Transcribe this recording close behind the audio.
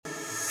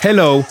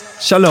Hello,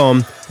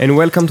 shalom, and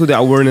welcome to the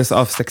Awareness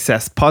of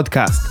Success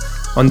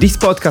podcast. On this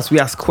podcast, we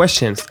ask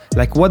questions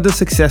like what does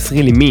success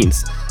really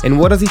means and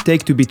what does it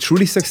take to be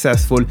truly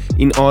successful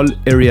in all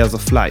areas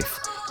of life.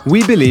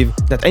 We believe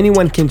that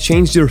anyone can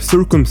change their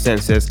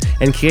circumstances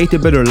and create a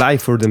better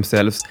life for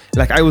themselves,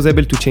 like I was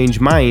able to change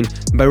mine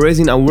by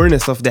raising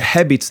awareness of the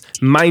habits,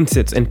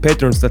 mindsets, and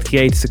patterns that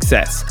create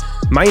success.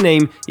 My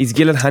name is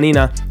Gilad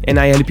Hanina, and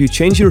I help you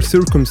change your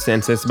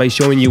circumstances by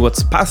showing you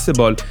what's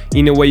possible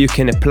in a way you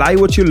can apply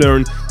what you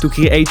learn to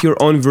create your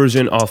own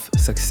version of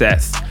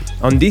success.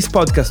 On this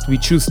podcast, we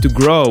choose to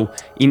grow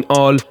in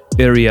all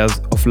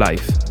areas of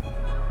life.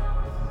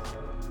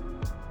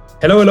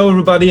 Hello,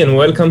 everybody, and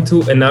welcome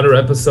to another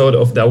episode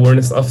of the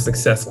Awareness of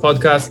Success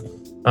podcast.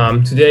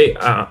 Today,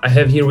 I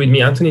have here with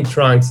me Anthony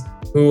Trunks,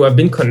 who I've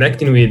been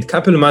connecting with a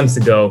couple of months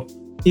ago.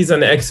 He's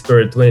an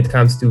expert when it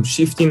comes to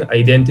shifting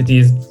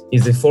identities.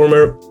 He's a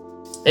former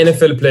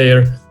NFL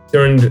player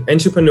turned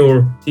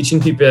entrepreneur,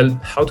 teaching people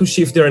how to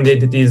shift their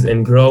identities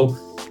and grow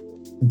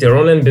their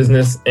online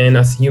business and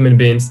as human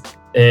beings.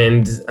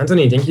 And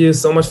Anthony, thank you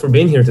so much for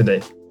being here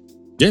today.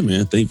 Yeah,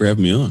 man. Thank you for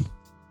having me on.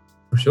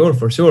 For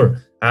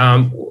sure.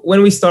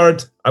 When we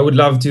start, I would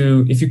love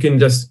to, if you can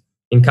just,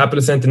 in a couple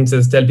of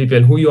sentences, tell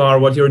people who you are,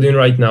 what you're doing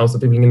right now, so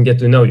people can get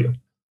to know you.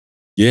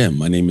 Yeah,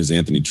 my name is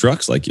Anthony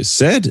Trunks, like you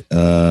said.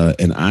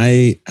 And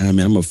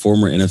I'm a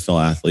former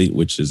NFL athlete,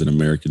 which is an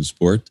American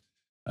sport.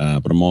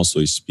 But I'm also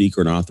a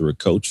speaker, an author, a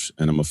coach,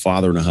 and I'm a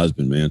father and a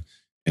husband, man.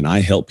 And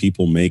I help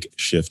people make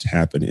shift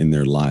happen in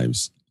their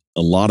lives.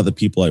 A lot of the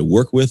people I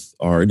work with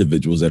are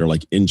individuals that are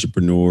like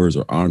entrepreneurs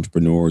or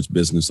entrepreneurs,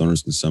 business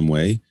owners in some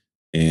way.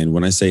 And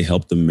when I say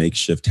help them make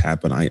shift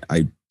happen,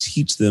 I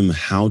teach them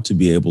how to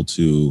be able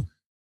to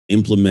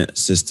implement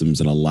systems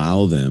and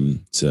allow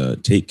them to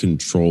take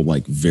control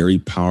like very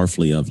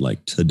powerfully of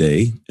like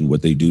today and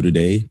what they do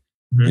today,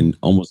 and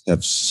almost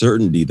have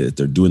certainty that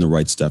they're doing the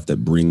right stuff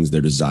that brings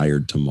their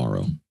desired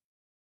tomorrow.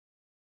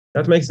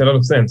 That makes a lot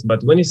of sense.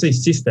 But when you say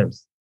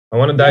systems, I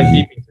want to dive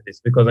deep into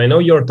this because I know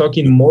you're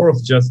talking more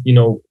of just,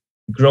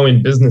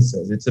 growing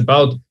businesses. It's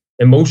about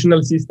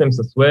emotional systems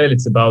as well.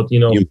 It's about,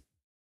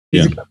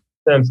 physical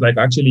systems, like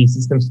actually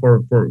systems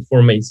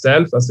for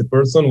myself as a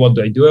person. What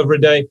do I do every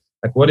day?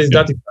 Like, what is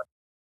that exactly?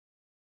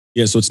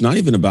 Yeah, so it's not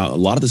even about, a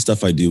lot of the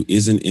stuff I do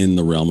isn't in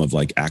the realm of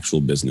like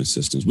actual business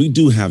systems. We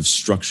do have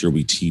structure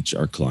we teach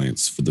our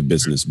clients for the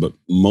business, but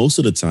most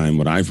of the time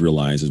what I've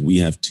realized is we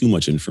have too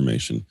much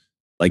information.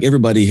 Like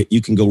everybody, you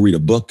can go read a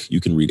book,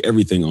 you can read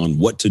everything on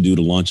what to do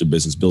to launch a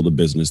business, build a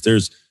business.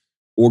 There's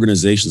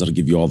organizations that'll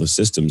give you all the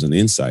systems and the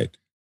insight,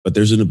 but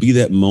there's going to be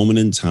that moment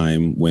in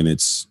time when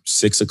it's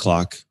 6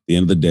 o'clock, the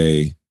end of the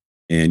day,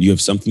 and you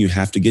have something you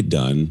have to get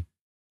done.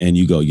 And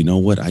you go, you know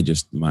what?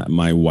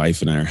 My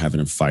wife and I are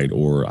having a fight,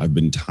 or I've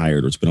been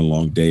tired, or it's been a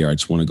long day, or I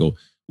just want to go,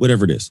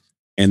 whatever it is.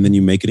 And then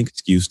you make an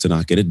excuse to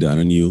not get it done,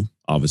 and you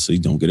obviously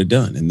don't get it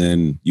done. And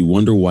then you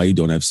wonder why you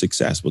don't have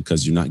success,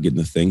 because you're not getting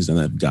the things that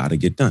have got to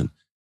get done.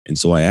 And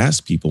so I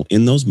ask people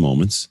in those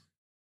moments,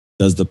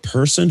 does the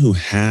person who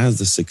has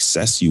the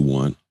success you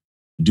want,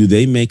 do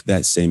they make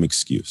that same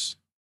excuse?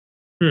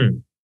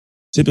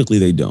 Typically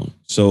they don't.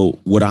 So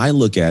what I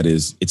look at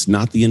is it's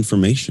not the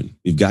information.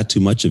 We've got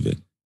too much of it.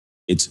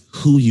 It's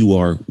who you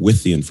are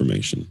with the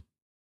information.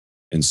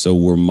 And so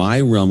where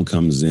my realm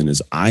comes in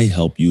is I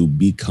help you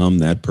become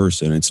that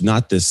person. It's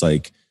not this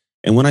like,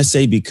 and when I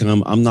say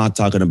become, I'm not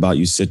talking about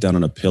you sit down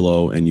on a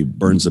pillow and you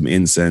burn some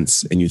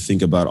incense and you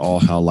think about all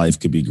how life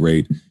could be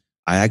great.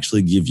 I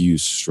actually give you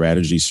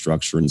strategy,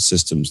 structure, and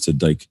systems to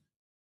like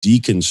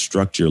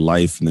deconstruct your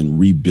life and then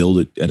rebuild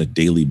it at a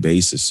daily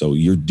basis. So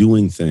you're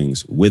doing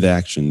things with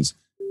actions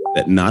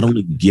that not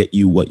only get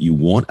you what you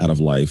want out of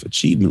life,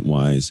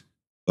 achievement-wise,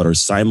 but are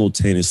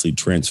simultaneously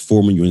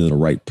transforming you into the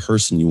right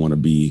person you want to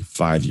be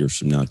 5 years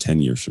from now,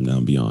 10 years from now,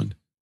 and beyond.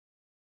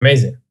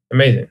 Amazing.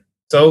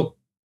 So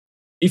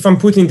if I'm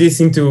putting this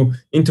into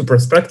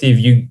perspective,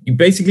 you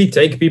basically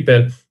take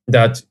people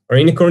that are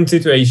in a current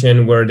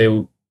situation where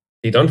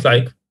they don't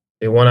like,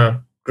 they want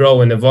to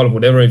grow and evolve,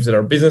 whatever, if they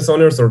are business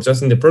owners or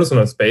just in the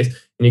personal space,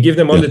 and you give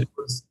them all the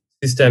tools,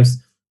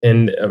 systems,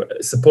 and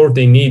support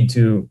they need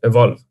to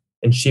evolve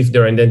and shift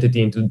their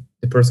identity into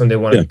the person they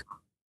want to become.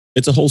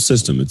 It's a whole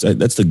system.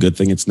 That's the good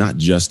thing. It's not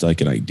just like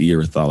an idea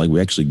or a thought. Like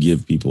we actually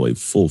give people a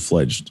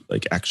full-fledged,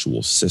 like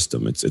actual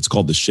system. It's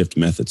called the shift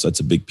method. So that's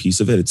a big piece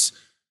of it. It's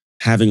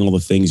having all the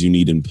things you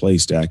need in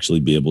place to actually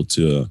be able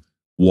to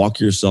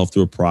walk yourself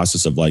through a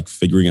process of like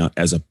figuring out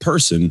as a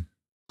person,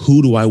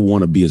 who do I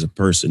want to be as a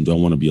person? Do I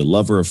want to be a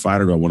lover, a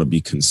fighter? Do I want to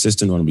be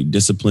consistent? Do I want to be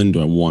disciplined?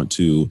 Do I want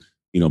to,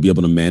 be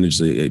able to manage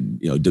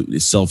the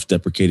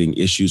self-deprecating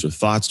issues or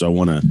thoughts? Do I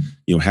want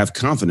to, have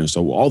confidence?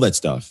 So all that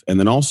stuff. And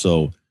then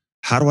also,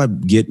 how do I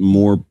get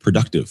more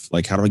productive?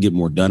 Like, how do I get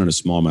more done in a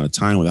small amount of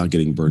time without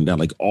getting burned out?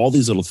 Like all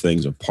these little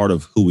things are part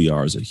of who we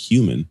are as a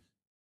human.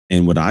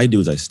 And what I do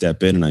is I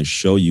step in and I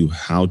show you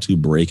how to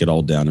break it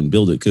all down and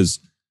build it. Because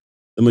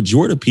the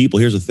majority of people,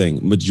 here's the thing,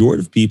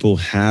 majority of people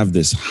have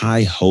this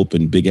high hope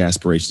and big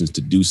aspirations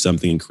to do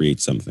something and create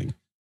something.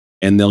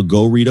 and they'll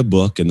go read a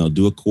book and they'll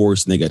do a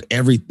course and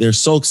they're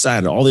so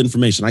excited, all the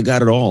information, I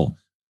got it all.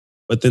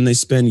 But then they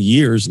spend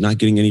years not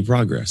getting any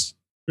progress.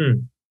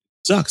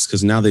 Sucks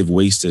because now they've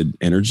wasted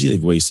energy,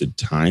 they've wasted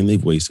time,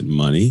 they've wasted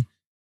money,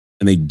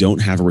 and they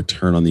don't have a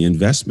return on the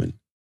investment.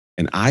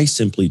 And I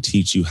simply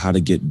teach you how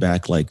to get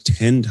back like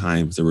 10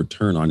 times the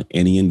return on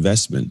any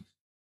investment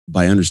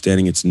by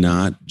understanding it's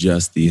not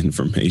just the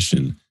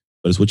information,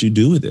 but it's what you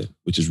do with it,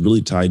 which is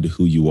really tied to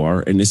who you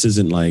are. And this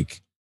isn't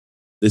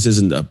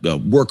a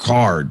work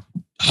hard,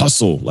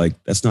 hustle. Like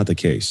that's not the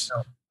case.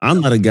 No.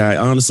 I'm not a guy,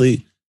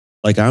 honestly,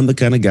 like I'm the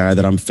kind of guy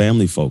that I'm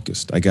family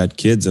focused. I got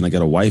kids and I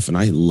got a wife and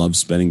I love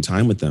spending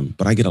time with them,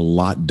 but I get a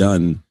lot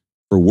done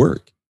for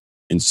work.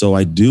 And so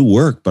I do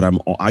work, but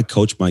I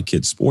coach my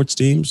kids' sports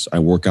teams. I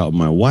work out with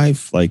my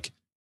wife. Like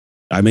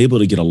I'm able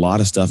to get a lot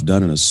of stuff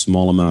done in a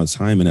small amount of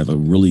time and have a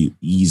really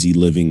easy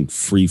living,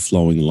 free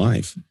flowing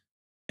life.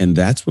 And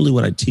that's really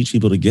what I teach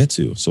people to get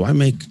to. So I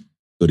make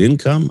good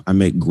income. I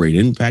make great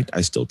impact.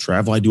 I still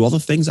travel. I do all the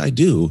things I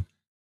do,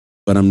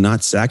 but I'm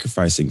not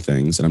sacrificing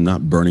things and I'm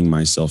not burning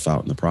myself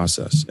out in the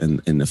process.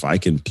 And if I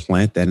can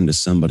plant that into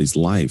somebody's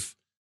life,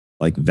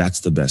 like that's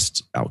the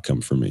best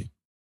outcome for me.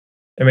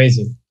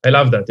 Amazing. I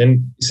love that.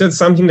 And you said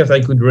something that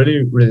I could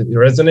really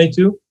resonate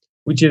to,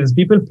 which is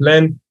people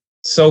plan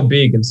so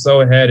big and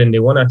so ahead and they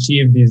want to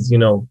achieve these,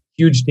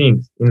 huge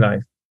things in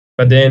life.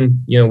 But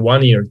then,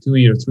 1 year, 2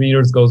 years, 3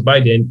 years goes by,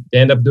 they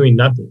end up doing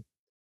nothing.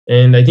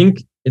 And I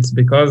think it's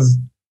because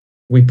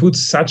we put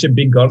such a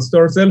big goals to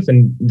ourselves.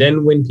 And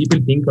then when people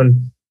think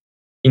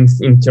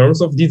in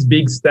terms of these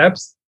big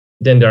steps,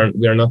 then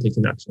we are not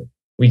taking action.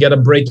 We got to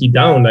break it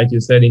down, like you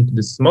said, into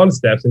the small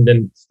steps and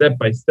then step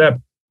by step,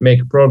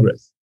 make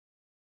progress.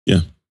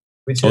 Yeah.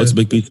 It's a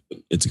big piece.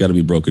 It's got to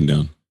be broken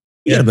down.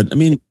 Yeah. But I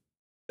mean,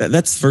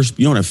 that's first,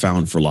 what I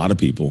found for a lot of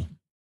people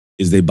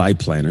is they buy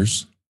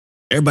planners.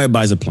 Everybody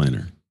buys a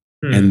planner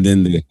and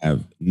then they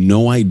have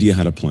no idea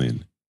how to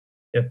plan.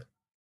 Yep.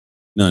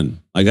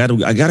 None. I got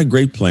a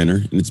great planner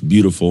and it's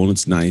beautiful and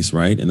it's nice,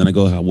 right? And then I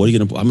go, what are you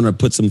going to, I'm going to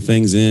put some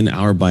things in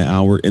hour by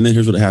hour. And then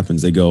here's what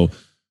happens. They go,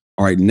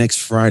 all right, next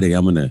Friday,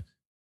 I'm going to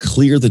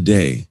clear the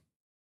day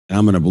and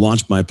I'm going to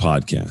launch my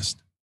podcast.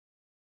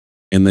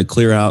 And they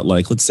clear out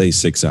like, let's say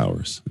 6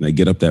 hours. And they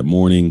get up that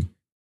morning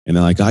and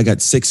they're like, I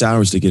got 6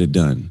 hours to get it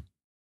done.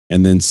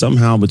 And then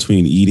somehow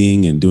between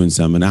eating and doing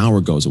something, an hour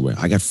goes away.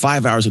 I got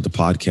 5 hours to get the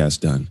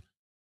podcast done.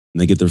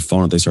 And they get their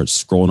phone and they start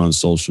scrolling on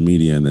social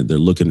media and they're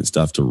looking at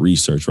stuff to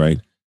research, right?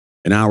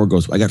 An hour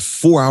goes, I got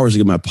 4 hours to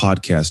get my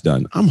podcast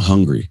done. I'm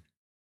hungry.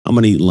 I'm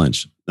going to eat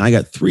lunch. And I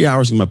got 3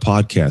 hours to get my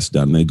podcast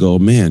done. And they go,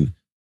 man,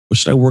 what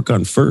should I work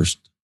on first?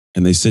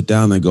 And they sit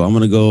down and they go, I'm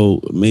going to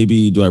go,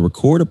 maybe do I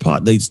record a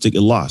pod? They stick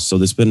it lost. So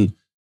they spend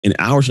an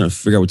hour trying to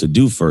figure out what to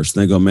do first.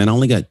 And they go, man, I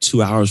only got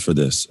 2 hours for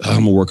this.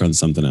 I'm going to work on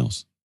something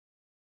else.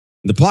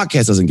 The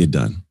podcast doesn't get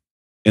done.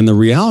 And the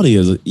reality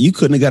is you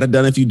couldn't have got it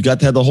done if you'd got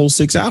to have the whole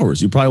 6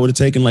 hours. You probably would have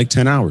taken like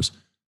 10 hours.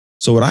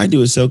 So what I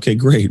do is say, okay,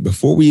 great.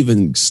 Before we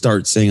even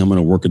start saying I'm going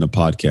to work in the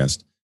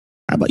podcast,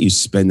 how about you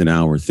spend an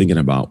hour thinking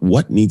about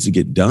what needs to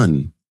get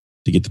done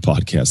to get the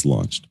podcast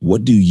launched?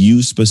 What do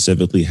you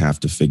specifically have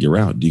to figure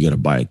out? Do you got to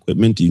buy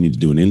equipment? Do you need to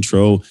do an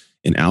intro,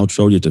 an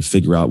outro? Do you have to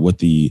figure out what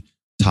the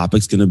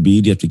topic's going to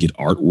be? Do you have to get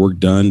artwork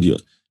done? Do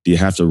you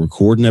have to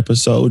record an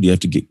episode? Do you have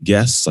to get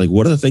guests? Like,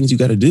 what are the things you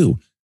got to do?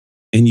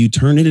 And you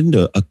turn it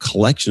into a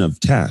collection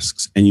of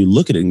tasks and you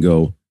look at it and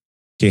go,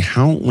 okay,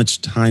 how much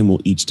time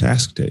will each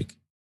task take?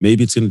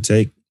 Maybe it's going to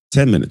take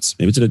 10 minutes.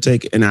 Maybe it's going to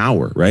take an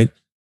hour, right?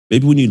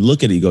 Maybe when you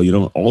look at it, you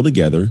go, all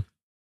together,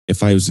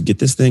 if I was to get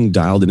this thing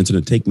dialed in, it's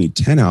going to take me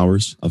 10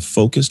 hours of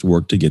focused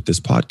work to get this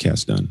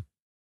podcast done.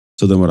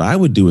 So then what I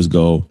would do is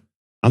go,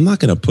 I'm not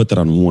going to put that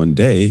on one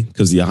day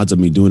because the odds of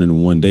me doing it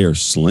in one day are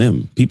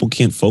slim. People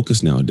can't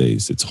focus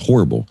nowadays. It's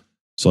horrible.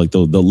 So like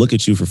they'll look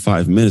at you for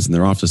 5 minutes and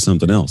they're off to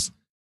something else.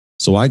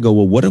 So I go,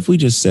 well, what if we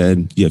just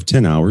said you have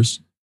 10 hours?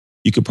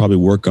 You could probably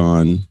work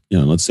on,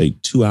 let's say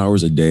 2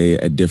 hours a day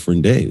at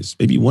different days,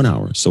 maybe 1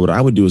 hour. So what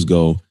I would do is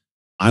go,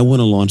 I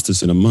want to launch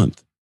this in a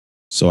month.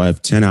 So I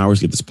have 10 hours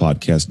to get this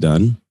podcast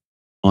done.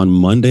 On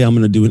Monday, I'm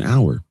going to do an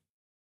hour.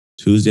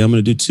 Tuesday, I'm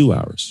going to do 2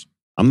 hours.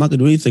 I'm not going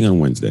to do anything on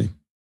Wednesday.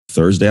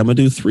 Thursday, I'm going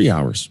to do 3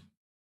 hours.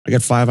 I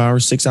got 5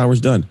 hours, 6 hours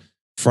done.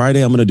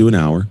 Friday, I'm going to do an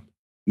hour.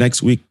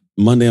 Next week,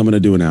 Monday, I'm going to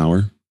do an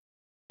hour.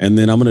 And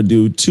then I'm going to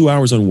do 2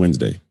 hours on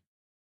Wednesday.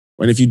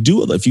 And if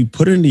you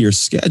put it into your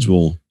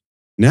schedule,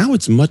 now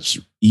it's much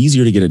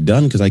easier to get it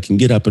done because I can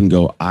get up and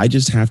go, I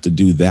just have to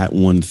do that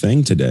one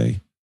thing today.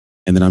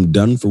 And then I'm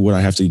done for what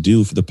I have to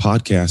do for the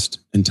podcast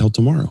until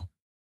tomorrow.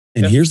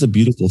 And Here's the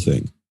beautiful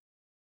thing.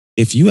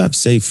 If you have,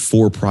 say,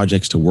 4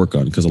 projects to work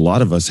on, because a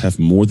lot of us have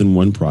more than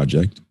one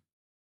project,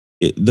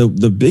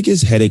 the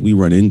biggest headache we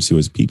run into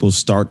is people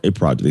start a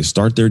project. They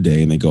start their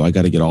day and they go, I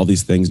got to get all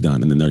these things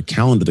done. And then their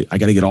calendar, I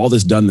got to get all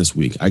this done this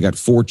week. I got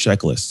 4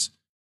 checklists.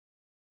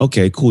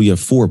 Okay, cool. You have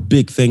 4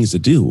 big things to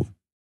do,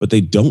 but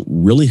they don't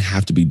really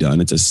have to be done.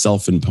 It's a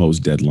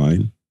self-imposed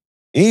deadline.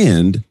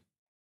 And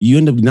you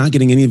end up not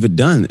getting any of it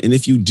done. And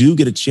if you do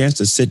get a chance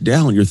to sit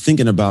down, you're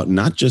thinking about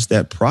not just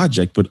that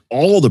project, but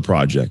all the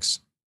projects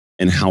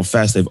and how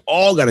fast they've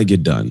all got to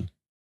get done.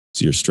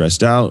 So you're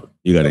stressed out,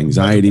 you got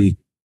anxiety,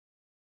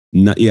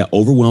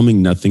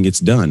 overwhelming, nothing gets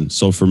done.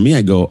 So for me,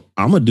 I go,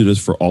 I'm going to do this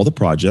for all the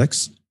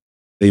projects.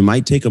 They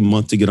might take a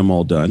month to get them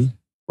all done,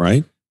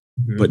 right?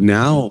 Mm-hmm. But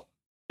now,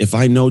 if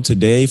I know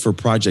today for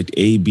project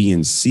A, B,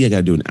 and C, I got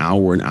to do an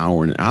hour,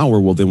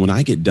 well, then when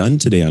I get done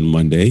today on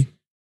Monday,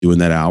 doing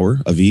that hour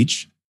of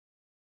each,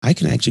 I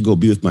can actually go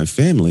be with my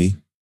family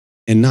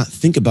and not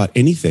think about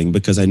anything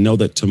because I know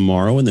that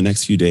tomorrow and the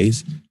next few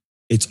days,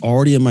 it's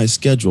already in my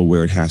schedule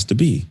where it has to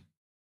be.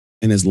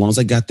 And as long as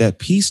I got that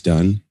piece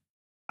done,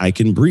 I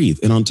can breathe.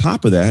 And on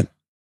top of that,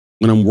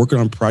 when I'm working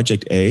on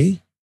project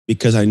A,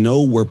 because I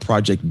know where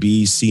project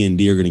B, C, and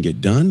D are going to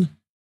get done,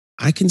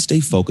 I can stay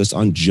focused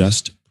on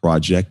just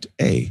project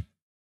A.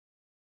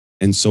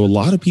 And so a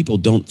lot of people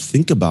don't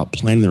think about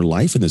planning their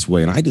life in this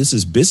way. And this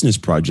is business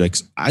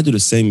projects. I do the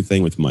same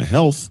thing with my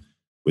health,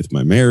 with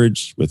my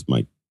marriage, with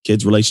my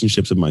kids'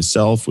 relationships, with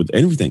myself, with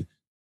everything.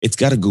 It's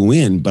got to go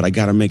in, but I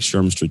got to make sure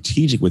I'm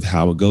strategic with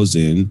how it goes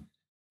in,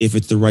 if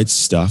it's the right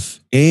stuff.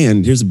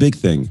 And here's a big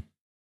thing,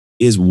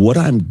 is what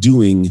I'm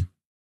doing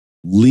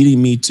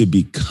leading me to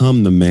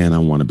become the man I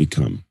want to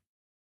become?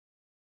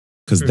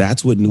 Because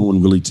that's what no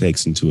one really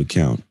takes into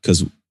account.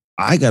 Because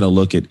I got to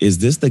look at, is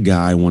this the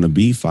guy I want to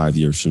be 5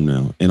 years from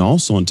now? And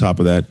also on top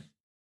of that,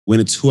 when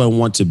it's who I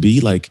want to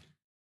be, like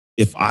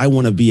if I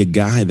want to be a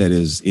guy that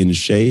is in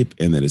shape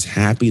and that is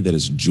happy, that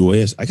is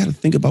joyous, I got to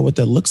think about what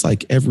that looks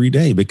like every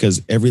day,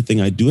 because everything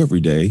I do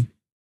every day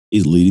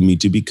is leading me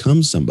to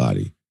become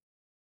somebody.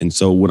 And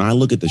so when I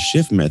look at the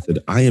shift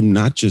method, I am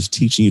not just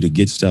teaching you to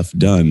get stuff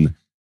done.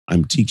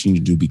 I'm teaching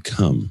you to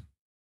become.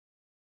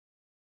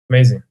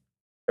 Amazing.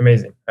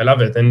 I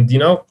love it. And,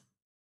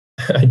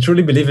 I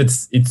truly believe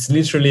it's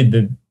literally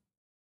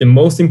the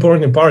most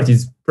important part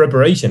is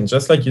preparation.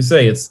 Just like you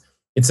say,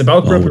 it's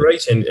about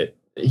preparation.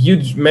 A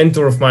huge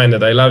mentor of mine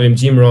that I love him,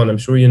 Jim Rohn, I'm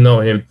sure you know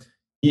him.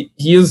 He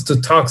used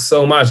to talk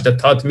so much that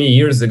taught me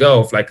years ago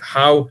of like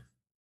how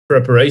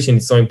preparation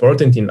is so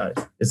important in life.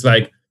 It's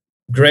like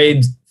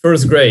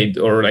first grade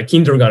or like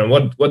kindergarten.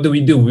 What do?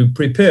 We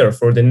prepare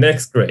for the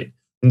next grade.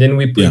 And then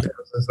we prepare.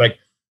 Yeah. So it's like,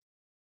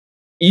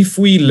 if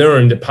we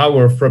learn the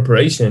power of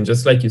preparation,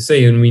 just like you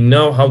say, and we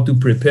know how to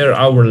prepare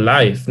our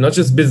life, not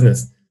just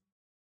business,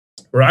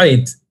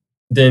 right,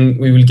 then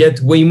we will get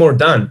way more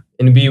done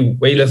and be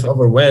way less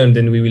overwhelmed,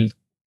 and we will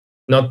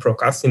not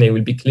procrastinate.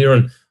 We'll be clear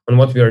on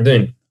what we are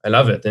doing. I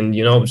love it. And,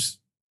 just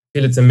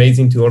feel it's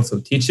amazing to also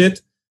teach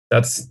it.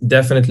 That's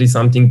definitely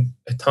something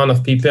a ton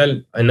of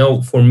people, I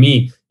know for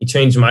me, it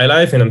changed my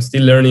life, and I'm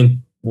still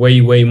learning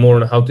way, way more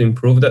on how to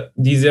improve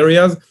these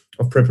areas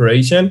of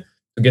preparation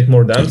to get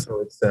more done. So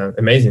it's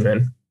amazing,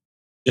 man.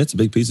 Yeah, it's a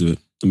big piece of it.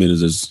 I mean,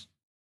 there's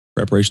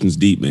preparation's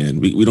deep,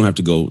 man. We don't have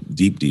to go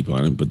deep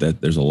on it, but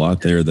there's a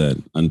lot there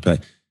that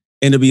unpack.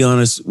 And to be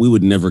honest, we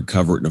would never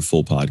cover it in a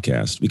full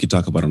podcast. We could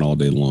talk about it all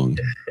day long.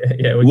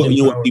 Yeah.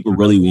 What people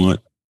really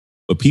want?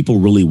 What people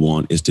really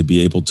want is to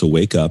be able to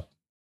wake up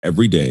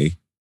every day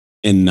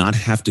and not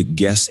have to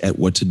guess at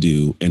what to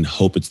do and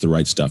hope it's the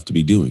right stuff to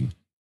be doing.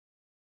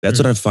 That's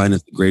what I find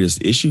is the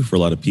greatest issue for a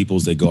lot of people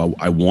is they go,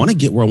 I want to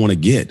get where I want to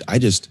get. I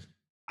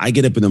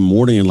get up in the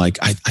morning and like,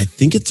 I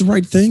think it's the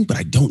right thing, but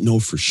I don't know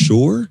for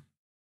sure.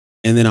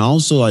 And then I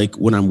also like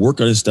when I'm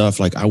working on stuff,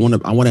 like I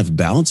want to have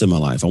balance in my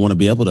life. I want to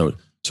be able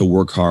to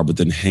work hard, but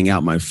then hang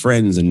out with my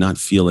friends and not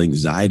feel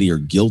anxiety or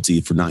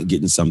guilty for not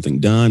getting something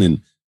done.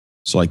 And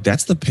so like,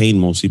 that's the pain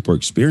most people are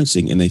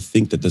experiencing. And they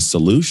think that the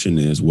solution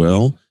is,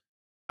 well,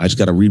 I just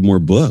got to read more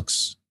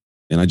books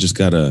and I just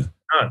got to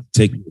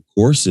take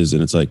courses.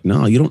 And it's like,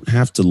 no, you don't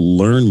have to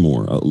learn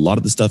more. A lot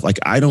of the stuff, like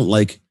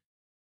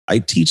I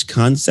teach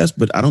concepts,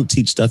 but I don't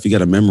teach stuff you got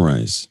to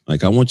memorize.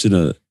 Like I want you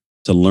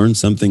to learn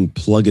something,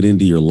 plug it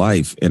into your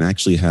life and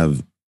actually have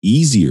an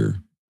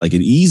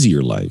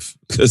easier life,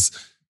 because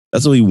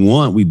that's what we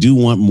want. We do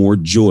want more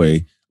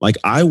joy. Like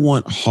I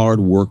want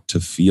hard work to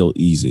feel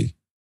easy,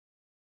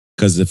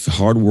 because if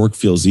hard work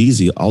feels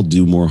easy, I'll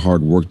do more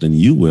hard work than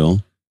you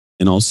will,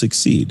 and I'll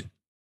succeed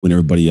when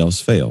everybody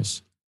else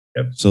fails.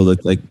 Yep. So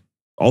that like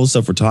all the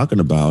stuff we're talking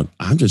about,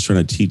 I'm just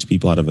trying to teach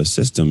people out of a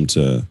system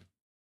to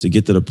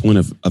get to the point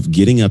of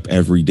getting up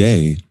every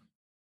day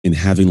and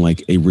having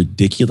like a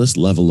ridiculous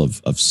level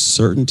of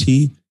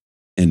certainty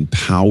and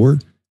power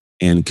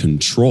and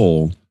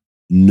control,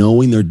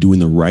 knowing they're doing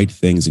the right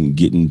things and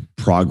getting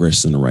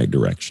progress in the right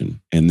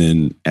direction. And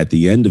then at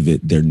the end of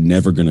it, they're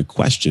never going to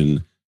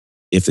question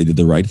if they did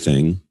the right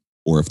thing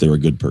or if they're a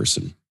good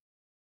person.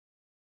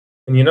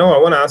 And, I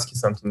want to ask you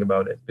something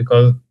about it,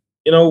 because,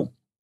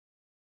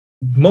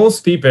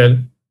 most people,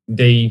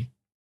 they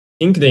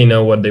think they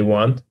know what they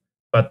want,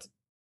 but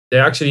they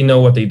actually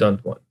know what they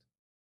don't want.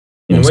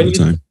 And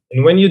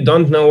when you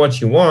don't know what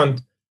you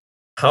want,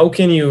 how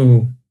can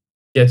you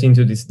get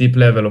into this deep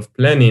level of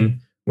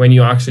planning when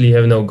you actually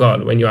have no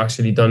goal, when you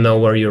actually don't know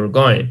where you're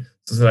going?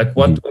 So it's like,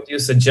 what do you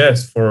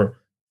suggest for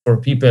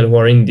people who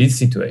are in this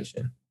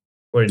situation?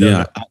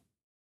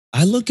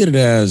 I look at it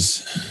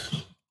as,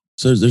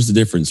 so there's a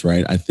difference,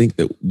 right? I think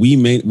that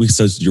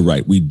so you're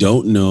right. We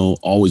don't know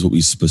always what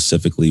we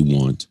specifically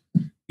want.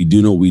 We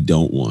do know what we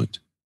don't want.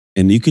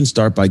 And you can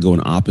start by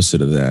going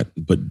opposite of that.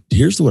 But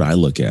here's what I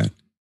look at.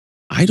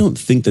 I don't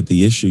think that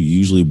the issue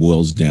usually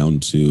boils down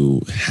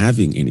to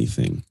having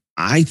anything.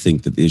 I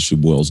think that the issue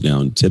boils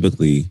down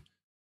typically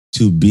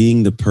to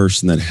being the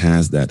person that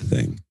has that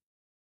thing.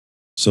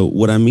 So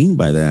what I mean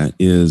by that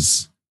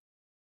is,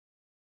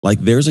 like,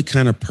 there's a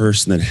kind of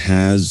person that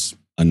has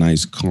a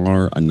nice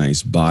car, a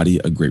nice body,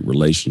 a great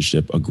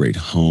relationship, a great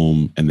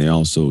home, and they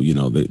also,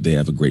 they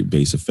have a great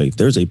base of faith.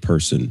 There's a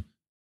person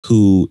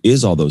who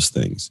is all those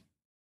things.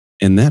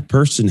 And that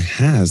person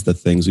has the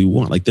things we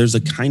want. Like, there's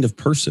a kind of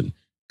person.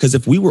 Because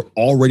if we were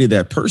already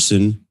that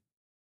person,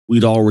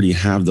 we'd already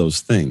have those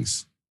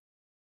things.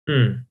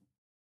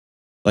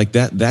 Like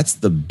that's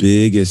the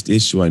biggest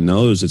issue I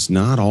know, is it's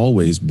not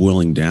always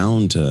boiling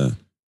down to,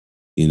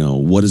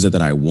 what is it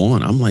that I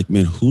want? I'm like,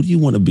 man, who do you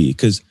want to be?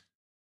 Because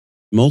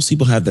most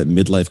people have that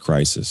midlife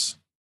crisis.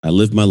 I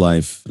live my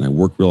life and I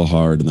work real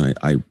hard, and then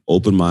I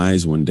open my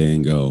eyes one day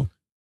and go,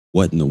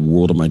 what in the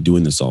world am I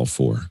doing this all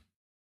for?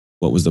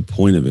 What was the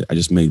point of it? I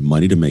just made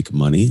money to make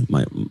money.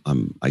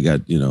 I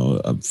got,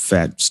 a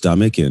fat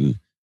stomach, and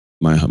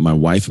my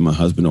wife and my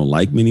husband don't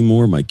like me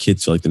anymore. My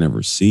kids feel like they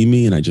never see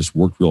me, and I just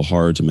worked real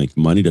hard to make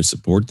money to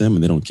support them,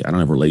 and I don't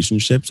have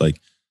relationships.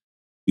 Like,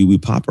 we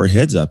pop our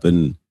heads up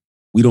and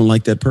we don't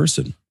like that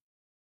person.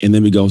 And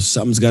then we go,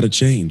 something's got to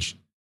change.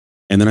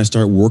 And then I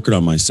start working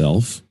on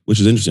myself, which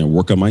is interesting. I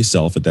work on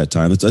myself at that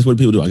time. That's what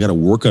people do. I got to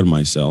work on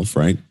myself,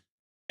 right?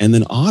 And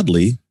then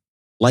oddly,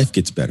 life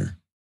gets better.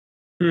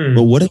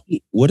 But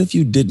what if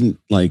you didn't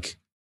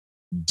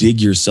dig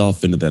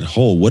yourself into that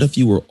hole? What if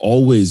you were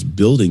always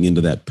building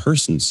into that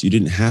person, so you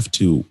didn't have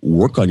to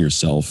work on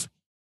yourself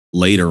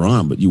later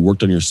on, but you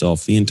worked on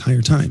yourself the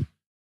entire time?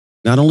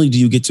 Not only do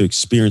you get to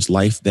experience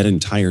life that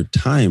entire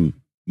time,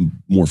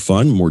 more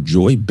fun, more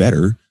joy,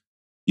 better,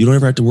 you don't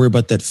ever have to worry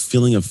about that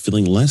feeling of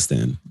feeling less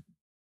than.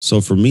 So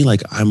for me,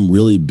 I'm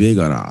really big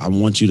on, I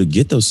want you to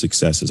get those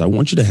successes. I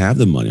want you to have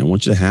the money. I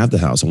want you to have the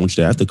house. I want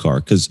you to have the car,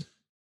 because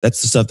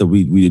that's the stuff that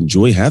we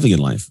enjoy having in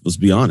life. Let's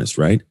be honest,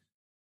 right?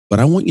 But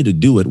I want you to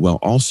do it while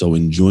also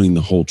enjoying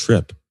the whole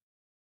trip.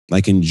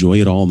 Enjoy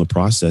it all in the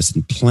process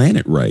and plan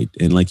it right.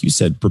 And like you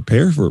said,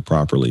 prepare for it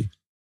properly.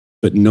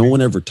 But no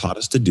one ever taught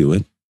us to do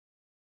it.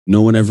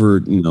 No one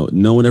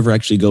ever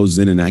actually goes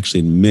in and actually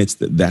admits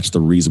that that's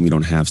the reason we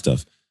don't have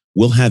stuff.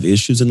 We'll have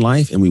issues in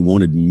life and we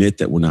won't admit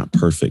that we're not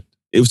perfect.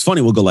 It was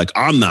funny. We'll go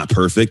I'm not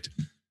perfect.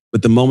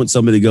 But the moment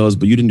somebody goes,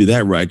 but you didn't do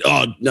that right.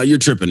 Oh, no, you're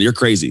tripping. You're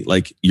crazy.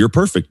 You're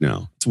perfect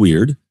now. It's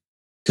weird,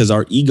 because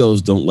our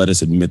egos don't let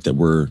us admit that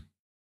we're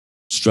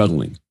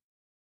struggling.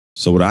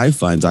 So what I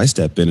find is I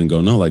step in and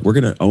go, no, we're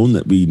going to own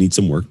that we need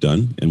some work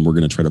done, and we're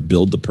going to try to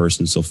build the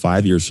person. So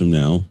 5 years from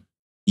now,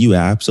 you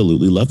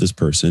absolutely love this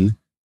person,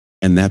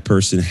 and that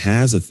person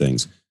has the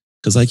things.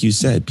 Because like you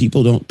said,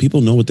 people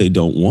know what they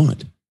don't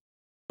want,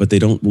 but they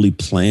don't really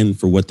plan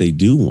for what they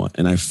do want.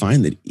 And I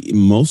find that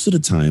most of the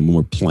time when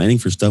we're planning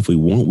for stuff we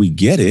want, we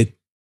get it.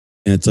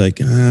 And it's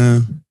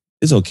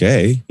it's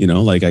okay.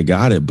 I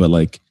got it. But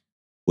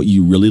what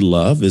you really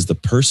love is the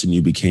person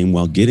you became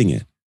while getting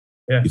it.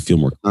 Yeah. You feel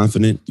more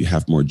confident. You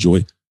have more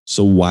joy.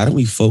 So why don't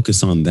we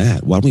focus on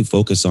that? Why don't we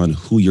focus on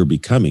who you're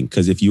becoming?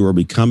 Because if you are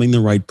becoming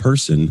the right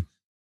person,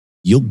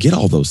 you'll get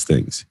all those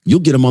things. You'll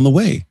get them on the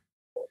way.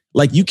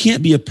 You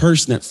can't be a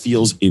person that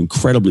feels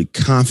incredibly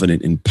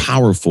confident and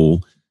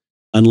powerful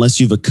unless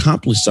you've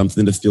accomplished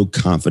something to feel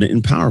confident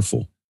and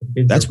powerful.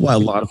 That's why a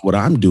lot of what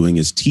I'm doing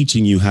is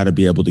teaching you how to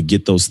be able to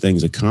get those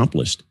things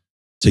accomplished,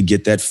 to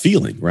get that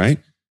feeling, right?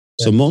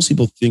 Yeah. So most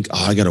people think,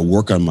 I got to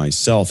work on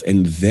myself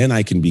and then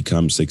I can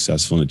become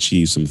successful and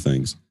achieve some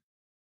things.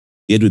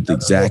 It would the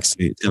exact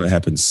same. It's going to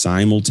happen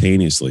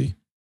simultaneously.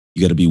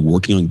 You got to be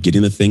working on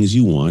getting the things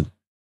you want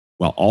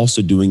while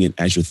also doing it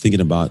as you're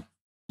thinking about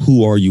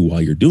who are you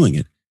while you're doing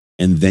it.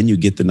 And then you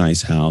get the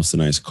nice house, the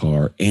nice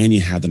car, and you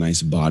have the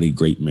nice body,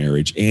 great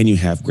marriage, and you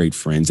have great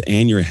friends,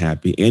 and you're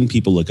happy, and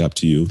people look up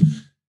to you.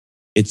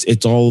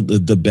 It's all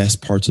the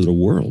best parts of the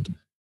world.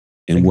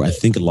 And where I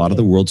think a lot of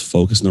the world's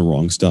focused on the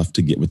wrong stuff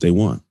to get what they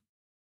want.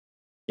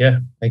 Yeah,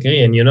 I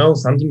agree. And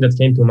something that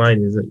came to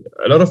mind is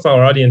a lot of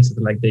our audience,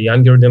 the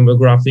younger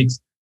demographics,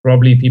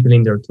 probably people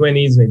in their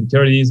 20s, maybe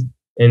 30s.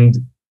 And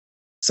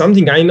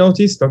something I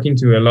noticed talking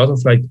to a lot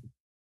of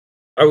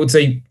I would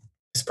say,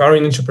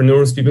 aspiring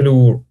entrepreneurs, people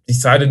who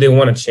decided they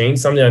want to change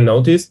something, I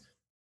noticed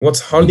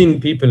what's holding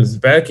people's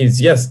back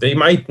is, yes, they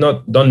might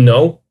don't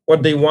know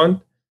what they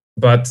want,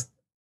 but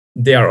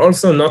they are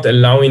also not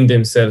allowing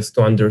themselves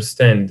to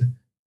understand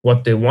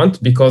what they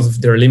want because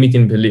of their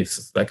limiting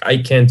beliefs. I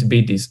can't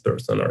be this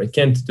person, or I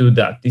can't do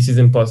that. This is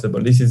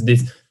impossible. This is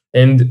this.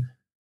 And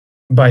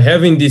by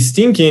having this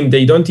thinking,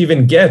 they don't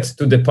even get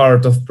to the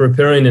part of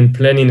preparing and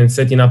planning and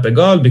setting up a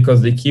goal,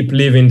 because they keep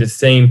living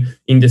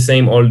in the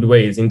same old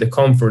ways, in the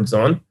comfort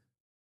zone,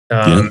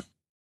 and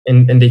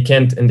they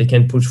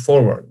can't push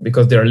forward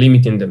because they are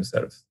limiting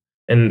themselves.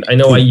 And I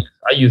know I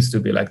used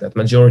to be like that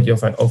majority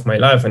of my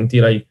life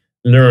until I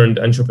learned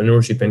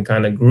entrepreneurship and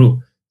kind of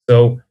grew.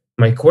 So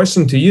my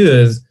question to you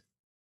is,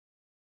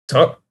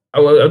 I'd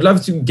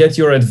love to get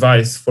your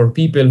advice for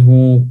people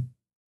who,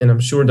 and I'm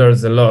sure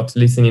there's a lot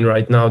listening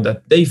right now,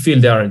 that they feel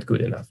they aren't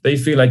good enough. They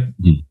feel like,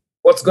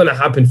 what's going to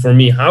happen for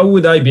me? How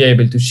would I be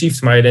able to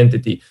shift my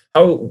identity?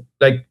 How,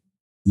 like,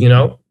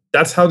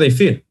 that's how they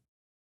feel.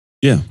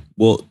 Yeah.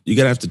 Well, you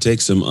got to have to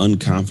take some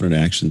unconfident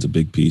actions, a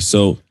big piece.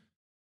 So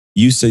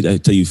you said, I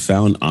tell you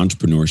found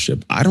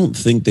entrepreneurship. I don't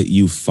think that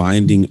you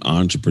finding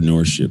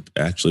entrepreneurship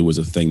actually was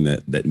a thing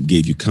that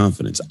gave you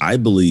confidence. I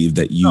believe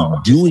that you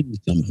doing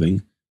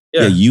something,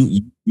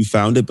 you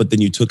found it, but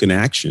then you took an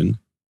action,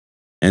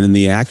 and in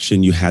the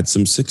action you had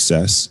some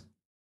success,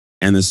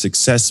 and the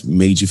success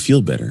made you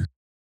feel better.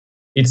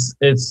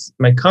 It's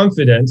my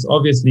confidence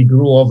obviously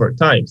grew over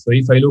time. So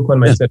if I look on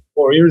myself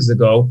 4 years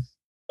ago,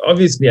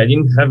 obviously I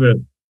didn't have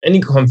any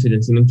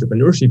confidence in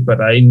entrepreneurship,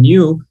 but I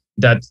knew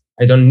that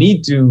I don't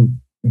need to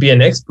be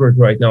an expert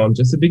right now. I'm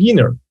just a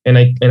beginner, and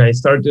I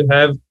started to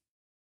have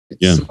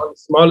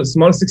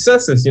small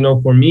successes.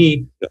 For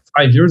me,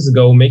 5 years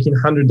ago, making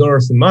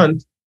 $100 a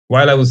month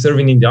while I was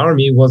serving in the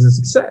army was a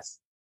success,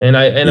 and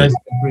I was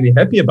really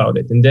happy about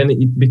it. And then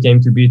it became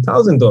to be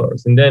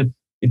 $1,000, and then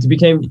it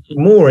became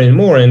more and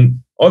more. And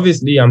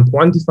obviously, I'm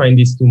quantifying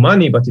this to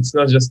money, but it's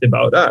not just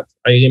about that.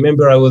 I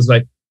remember I was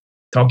like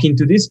talking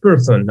to this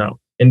person now.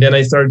 And then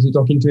I started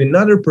talking to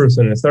another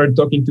person. I started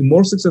talking to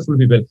more successful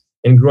people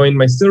and growing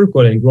my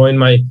circle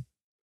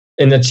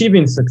and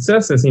achieving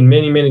successes in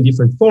many, many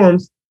different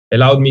forms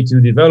allowed me to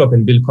develop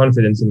and build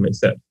confidence in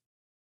myself.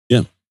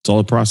 Yeah, it's all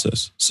a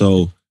process.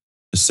 So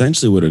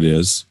essentially what it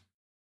is,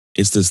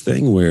 it's this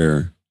thing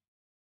where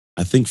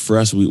I think for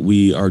us,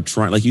 we are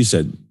trying, like you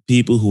said,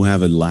 people who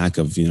have a lack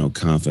of,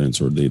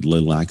 confidence, or they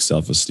lack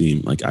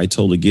self-esteem. Like, I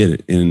totally get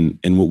it.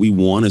 And what we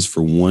want is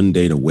for one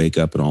day to wake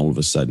up and all of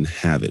a sudden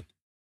have it.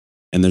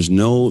 And there's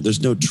no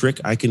trick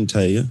I can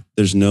tell you.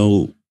 There's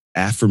no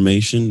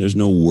affirmation. There's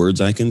no words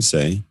I can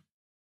say.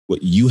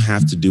 What you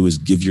have to do is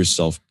give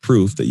yourself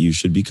proof that you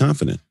should be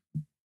confident.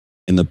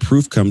 And the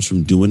proof comes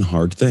from doing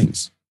hard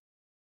things,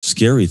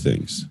 scary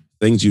things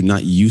you're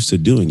not used to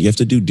doing. You have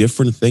to do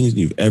different things than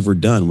you've ever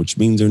done, which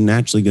means they're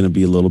naturally going to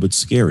be a little bit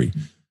scary.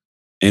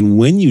 And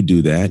when you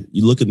do that,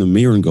 you look in the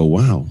mirror and go,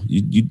 wow,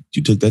 you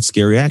took that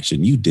scary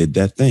action. You did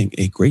that thing.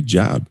 Hey, great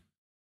job.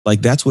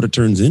 Like, that's what it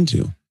turns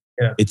into.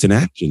 Yeah. It's an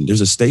action.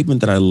 There's a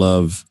statement that I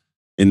love,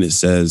 and it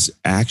says,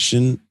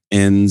 action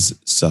ends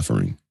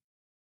suffering.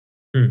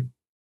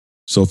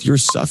 So if you're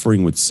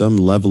suffering with some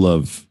level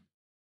of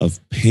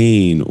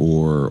pain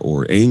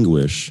or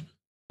anguish,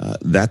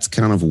 that's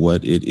kind of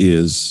what it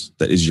is.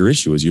 That is your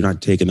issue, is you're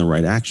not taking the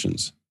right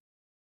actions.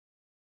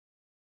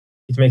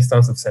 It makes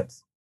tons of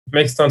sense.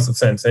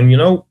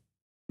 And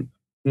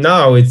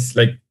now it's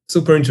like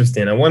super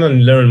interesting. I want to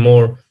learn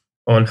more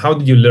on how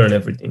did you learn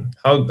everything?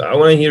 I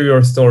want to hear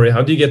your story.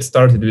 How did you get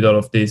started with all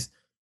of this?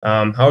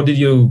 How did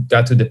you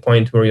get to the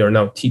point where you're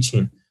now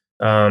teaching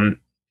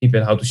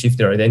people how to shift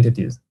their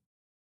identities?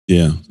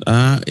 Yeah.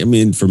 I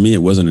mean, for me,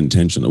 it wasn't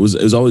intentional. It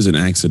was always an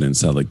accident.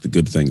 How like the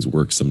good things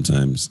work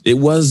sometimes. It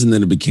was, and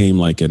then it became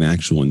like an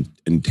actual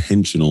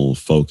intentional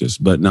focus.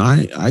 But no,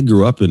 I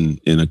grew up in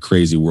a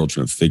crazy world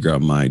trying to figure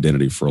out my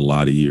identity for a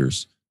lot of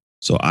years.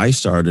 So I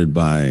started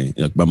by,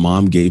 my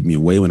mom gave me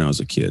away when I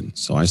was a kid.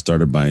 So I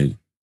started by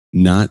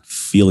not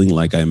feeling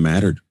like I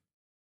mattered,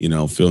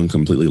 feeling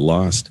completely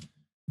lost.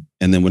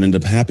 And then what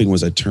ended up happening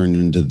was I turned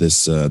into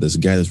this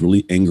guy that's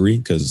really angry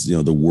because,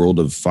 the world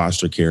of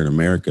foster care in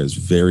America is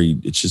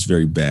it's just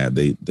very bad.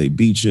 They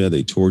beat you,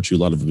 they torture you,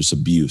 a lot of it's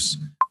abuse.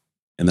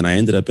 And then I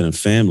ended up in a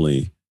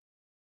family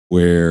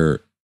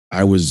where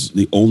I was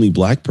the only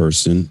Black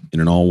person in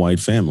an all white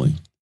family.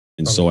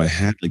 And so I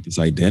had like this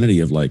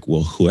identity of like,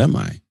 well, who am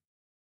I?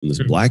 I'm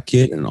this Black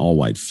kid in an all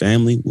white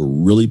family. We're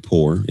really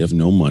poor. We have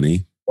no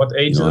money. What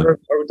age are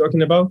we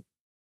talking about?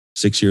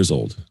 6 years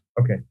old.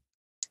 Okay.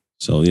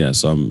 So yeah,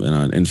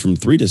 and from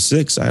 3 to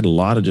 6, I had a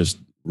lot of just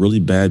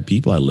really bad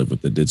people I lived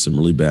with that did some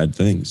really bad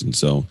things. And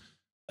so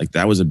like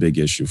that was a big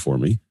issue for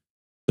me.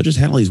 But just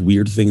had all these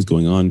weird things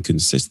going on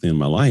consistently in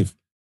my life.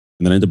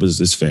 And then I ended up with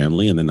this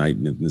family. And then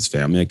in this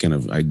family,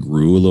 I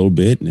grew a little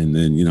bit. And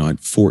then, at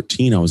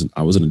 14, I was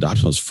an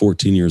adoption. I was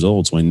 14 years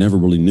old. So I never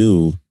really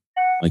knew,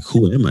 like,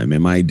 who am I,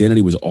 man? My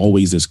identity was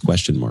always this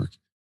question mark.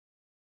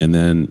 And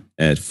then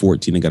at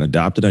 14, I got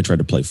adopted. I tried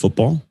to play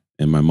football.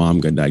 And my mom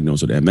got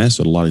diagnosed with MS.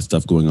 So a lot of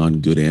stuff going on,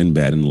 good and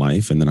bad in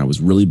life. And then I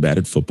was really bad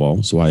at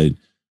football. So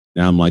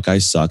now I'm like, I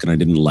suck. And I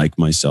didn't like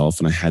myself.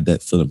 And I had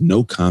that feeling of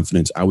no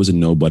confidence. I was a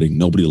nobody.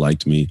 Nobody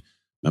liked me.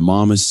 My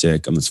mom is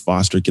sick. I'm this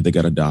foster kid that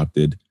got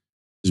adopted.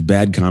 There's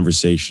bad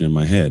conversation in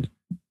my head.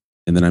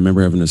 And then I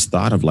remember having this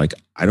thought of like,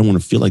 I don't want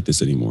to feel like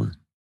this anymore.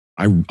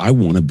 I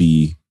want to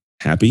be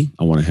happy.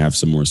 I want to have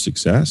some more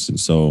success. And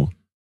so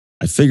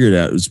I figured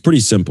out it was pretty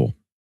simple.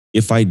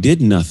 If I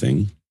did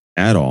nothing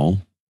at all,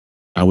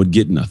 I would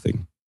get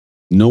nothing.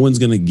 No one's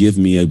going to give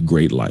me a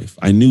great life.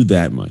 I knew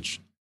that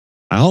much.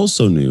 I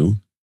also knew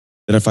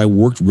that if I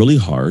worked really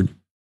hard,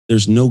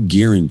 there's no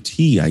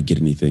guarantee I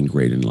get anything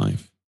great in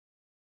life.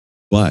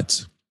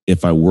 But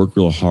if I work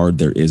real hard,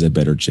 there is a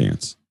better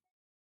chance.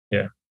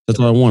 Yeah. That's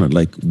what I wanted.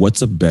 Like,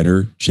 what's a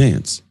better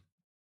chance?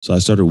 So I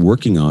started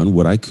working on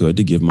what I could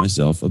to give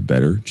myself a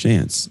better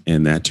chance.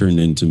 And that turned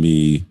into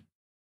me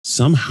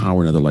somehow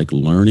or another, like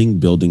learning,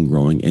 building,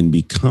 growing, and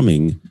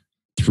becoming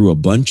through a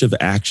bunch of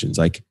actions.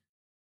 Like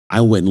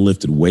I went and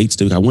lifted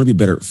weights. I want to be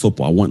better at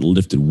football. I went and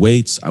lifted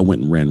weights. I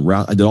went and ran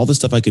route. I did all the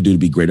stuff I could do to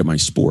be great at my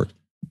sport.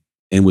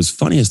 And what's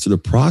funny is through the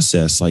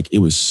process, like it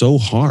was so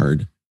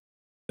hard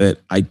that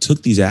I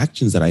took these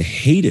actions that I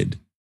hated,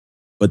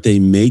 but they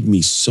made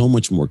me so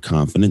much more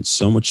confident,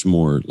 so much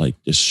more like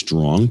just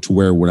strong to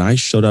where when I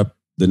showed up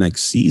the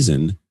next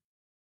season,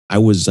 I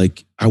was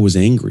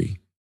angry.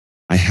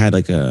 I had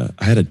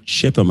a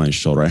chip on my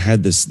shoulder. I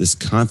had this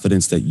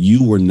confidence that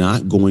you were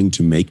not going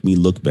to make me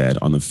look bad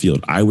on the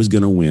field. I was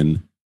going to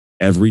win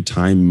every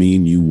time me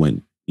and you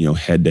went,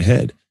 head to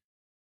head.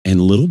 And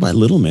little by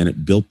little, man,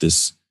 it built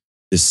this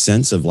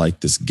sense of like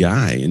this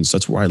guy. And so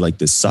that's where I like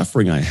this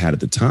suffering I had at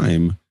the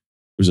time. There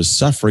was a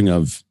suffering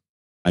of,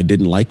 I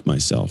didn't like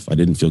myself. I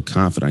didn't feel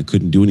confident. I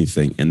couldn't do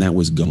anything. And that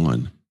was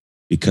gone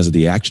because of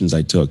the actions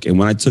I took. And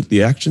when I took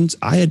the actions,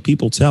 I had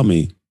people tell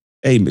me,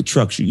 hey,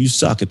 Trucks, you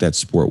suck at that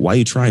sport. Why are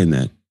you trying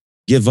that?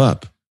 Give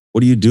up.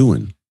 What are you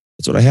doing?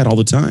 That's what I had all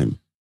the time.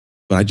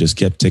 But I just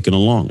kept ticking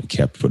along. I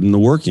kept putting the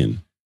work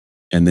in.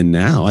 And then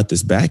now at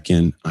this back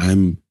end,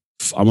 I'm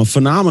a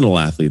phenomenal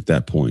athlete at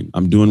that point.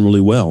 I'm doing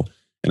really well.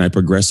 And I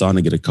progressed on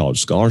to get a college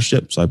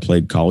scholarship. So I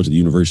played college at the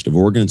University of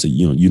Oregon. It's a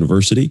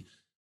university.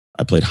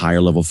 I played higher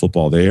level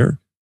football there.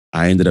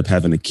 I ended up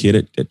having a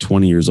kid at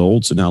 20 years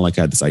old. So now like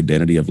I had this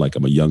identity of like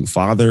I'm a young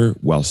father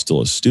while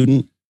still a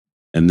student.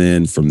 And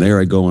then from there,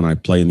 I go and I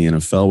play in the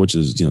NFL, which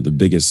is the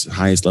biggest,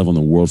 highest level in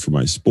the world for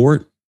my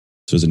sport.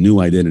 So there's a new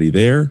identity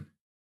there.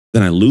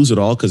 Then I lose it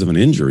all because of an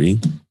injury.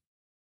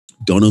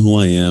 Don't know who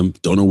I am.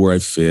 Don't know where I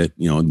fit.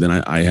 Then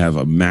I have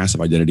a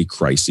massive identity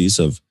crisis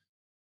of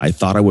I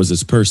thought I was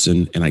this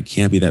person and I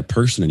can't be that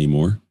person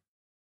anymore.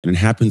 And it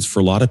happens for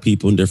a lot of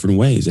people in different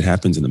ways. It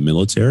happens in the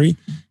military,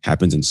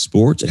 happens in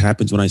sports. It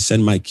happens when I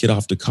send my kid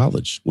off to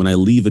college, when I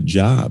leave a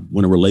job,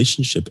 when a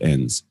relationship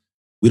ends.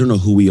 We don't know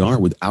who we are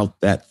without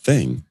that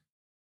thing.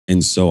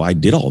 And so I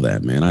did all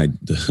that, man. I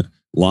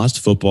lost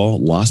football,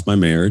 lost my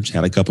marriage,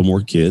 had a couple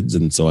more kids.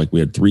 And so like we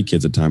had 3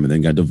 kids at the time and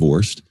then got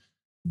divorced.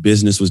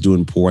 Business was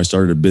doing poor. I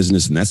started a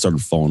business and that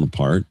started falling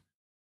apart.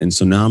 And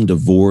so now I'm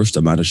divorced.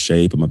 I'm out of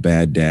shape. I'm a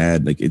bad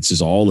dad. Like it's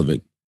just all of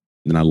it.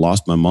 And then I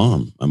lost my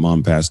mom. My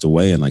mom passed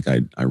away. And like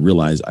I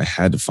realized I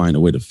had to find a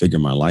way to figure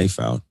my life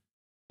out.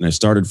 And I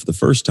started for the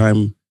first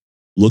time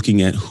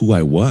looking at who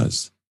I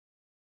was.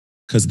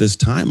 Because this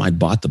time I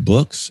bought the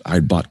books,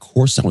 I bought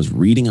courses, I was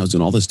reading, I was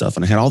doing all this stuff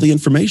and I had all the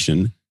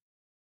information,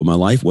 but my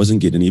life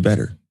wasn't getting any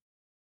better.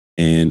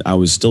 And I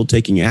was still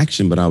taking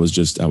action, but I was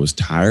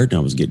tired and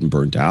I was getting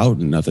burnt out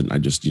and nothing.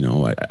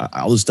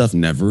 All this stuff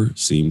never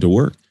seemed to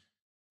work.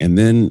 And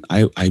then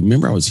I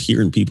remember I was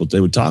hearing people,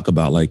 they would talk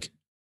about like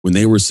when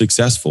they were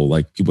successful,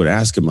 like people would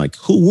ask them like,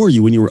 who were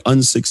you when you were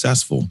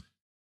unsuccessful?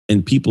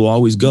 And people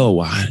always go,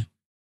 well,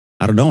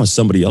 I don't know, I was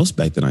somebody else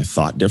back then. I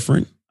thought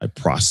different. I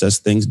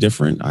processed things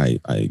different. I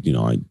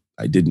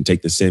didn't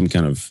take the same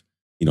kind of,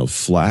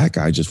 flack.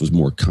 I just was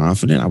more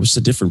confident. I was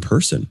a different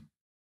person.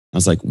 I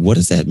was like, what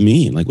does that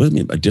mean? Like, what does it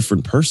mean a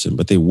different person?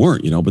 But they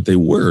weren't, but they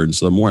were. And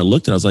so the more I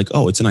looked at it, I was like,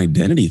 oh, it's an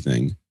identity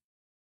thing.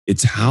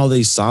 It's how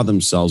they saw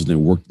themselves when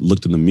they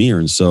looked in the mirror.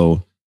 And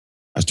so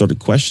I started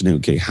questioning,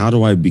 okay, how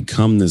do I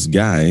become this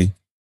guy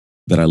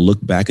that I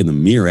look back in the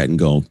mirror at and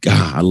go,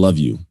 God, I love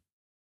you.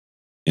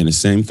 And the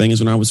same thing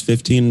as when I was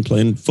 15 and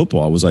playing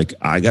football. I was like,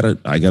 I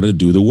gotta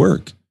do the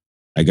work.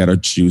 I gotta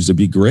choose to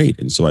be great.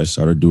 And so I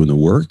started doing the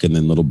work. And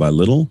then little by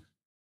little,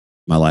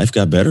 my life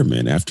got better,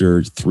 man.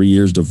 After 3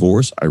 years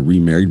divorce, I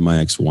remarried my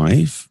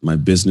ex-wife. My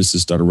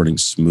businesses started running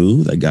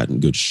smooth. I got in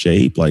good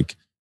shape. Like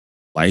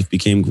life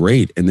became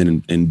great. And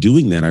then in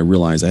doing that, I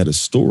realized I had a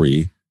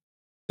story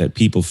that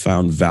people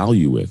found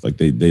value with. Like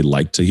they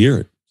liked to hear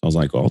it. I was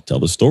like, well, I'll tell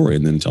the story.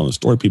 And then telling the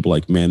story, people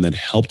like, man, that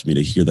helped me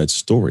to hear that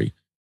story.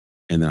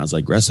 And then I was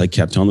like, I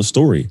kept telling the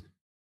story.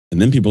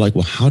 And then people are like,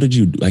 well, how did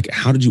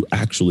you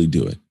actually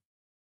do it?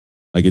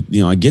 Like,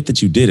 I get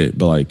that you did it,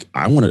 but like,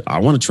 I want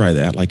to try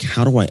that. Like,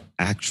 how do I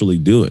actually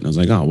do it? And I was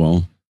like, oh,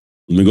 well,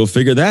 let me go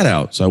figure that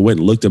out. So I went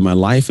and looked at my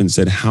life and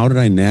said, how did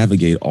I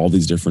navigate all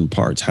these different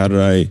parts? How did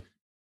I,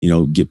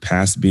 get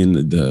past being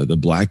the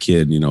black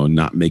kid,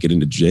 not make it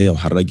into jail?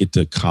 How did I get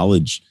to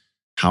college?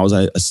 How was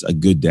I a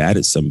good dad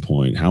at some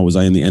point? How was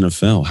I in the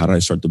NFL? How did I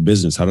start the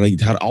business? How did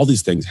all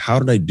these things? How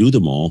did I do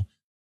them all?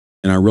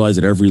 And I realized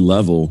at every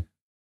level,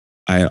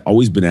 I had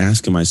always been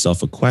asking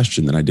myself a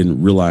question that I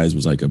didn't realize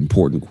was like an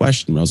important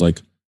question. I was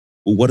like,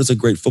 well, what does a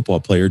great football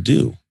player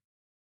do?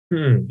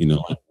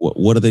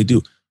 What do they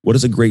do? What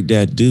does a great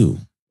dad do?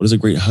 What does a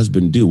great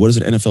husband do? What does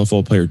an NFL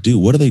football player do?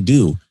 What do they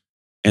do?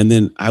 And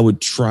then I would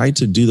try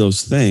to do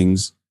those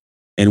things.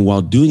 And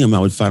while doing them, I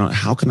would find out,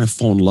 how can I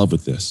fall in love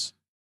with this?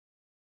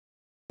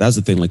 That's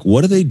the thing. Like,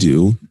 what do they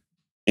do?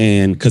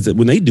 And because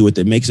when they do it,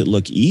 that makes it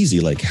look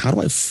easy. Like, how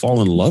do I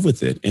fall in love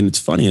with it? And it's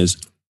funny is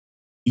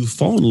you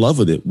fall in love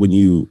with it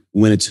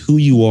when it's who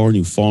you are and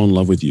you fall in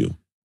love with you.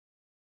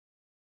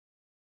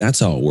 That's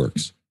how it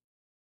works.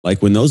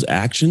 Like when those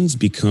actions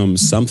become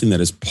something that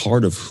is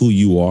part of who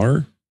you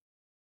are,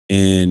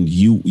 and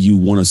you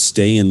want to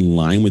stay in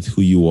line with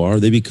who you are,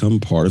 they become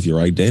part of your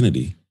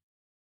identity.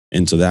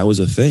 And so that was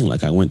a thing.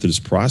 Like I went through this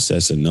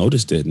process and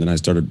noticed it. And then I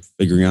started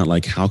figuring out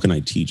like, how can I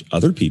teach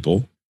other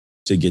people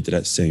to get to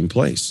that same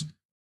place?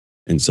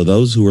 And so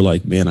those who are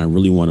like, man, I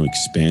really want to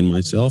expand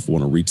myself,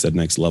 want to reach that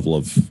next level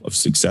of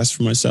success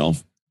for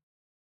myself.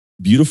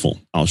 Beautiful.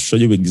 I'll show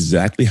you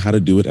exactly how to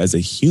do it as a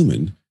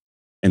human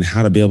and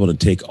how to be able to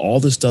take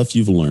all the stuff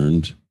you've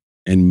learned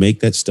and make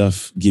that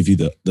stuff give you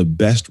the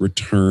best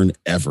return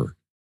ever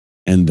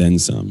and then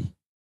some.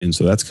 And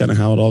so that's kind of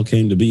how it all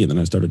came to be. And then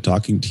I started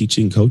talking,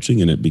 teaching,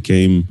 coaching, and it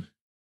became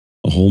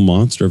a whole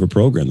monster of a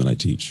program that I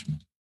teach.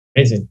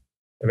 Amazing.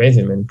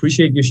 Amazing, man.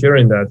 Appreciate you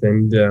sharing that.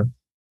 And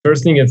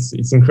first thing,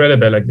 it's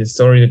incredible, like the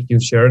story that you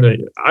shared.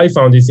 I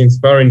found this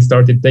inspiring,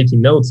 started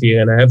taking notes here,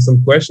 and I have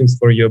some questions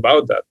for you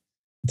about that.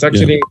 It's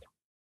actually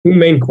two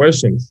main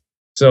questions.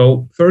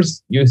 So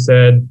first, you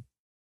said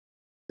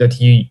that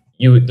you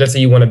let's say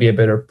you want to be a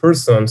better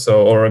person,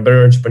 or a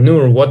better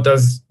entrepreneur. What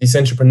does this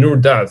entrepreneur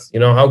does?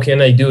 How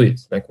can I do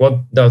it? Like,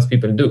 what does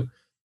people do?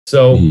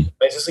 So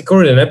I just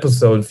recorded an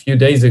episode a few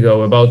days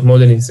ago about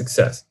modeling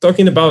success,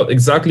 talking about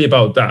exactly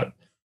about that,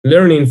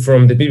 learning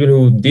from the people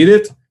who did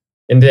it,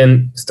 and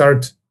then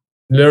start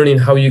learning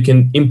how you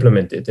can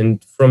implement it,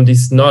 and from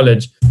this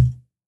knowledge,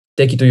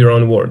 take it to your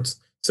own words.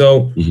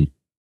 So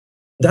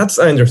that's,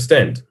 I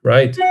understand,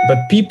 right?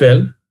 But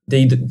people,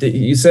 they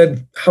you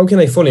said, how can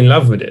I fall in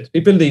love with it?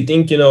 People, they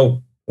think,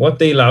 what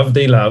they love,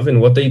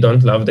 and what they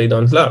don't love, they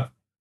don't love.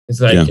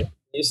 It's like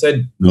you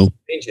said,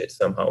 change it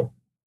somehow.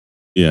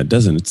 Yeah, it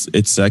doesn't.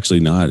 It's actually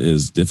not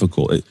as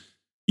difficult.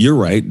 You're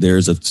right.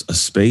 There's a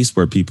space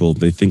where people,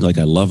 they think like,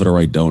 I love it or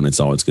I don't. It's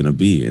all it's going to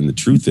be. And the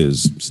truth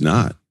is, it's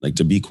not. Like,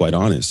 to be quite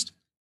honest,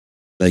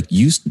 like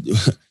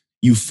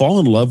you fall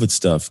in love with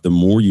stuff the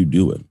more you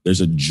do it. There's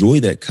a joy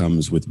that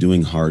comes with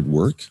doing hard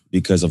work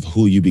because of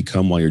who you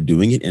become while you're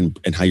doing it, and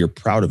how you're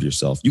proud of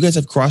yourself. You guys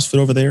have CrossFit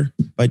over there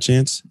by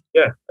chance?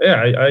 Yeah.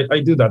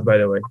 I do that, by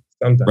the way,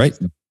 sometimes. Right.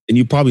 And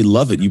you probably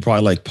love it. You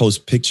probably like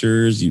post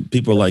pictures.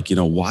 People are like,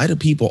 why do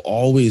people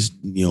always,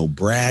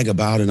 brag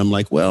about it? And I'm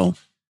like, well,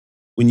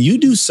 when you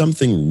do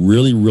something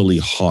really, really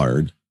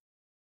hard,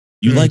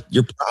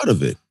 you're proud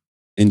of it.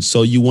 And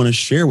so you want to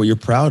share what you're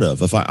proud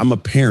of. If I'm a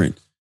parent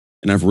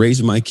and I've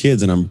raised my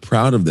kids and I'm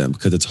proud of them,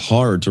 because it's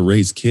hard to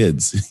raise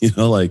kids,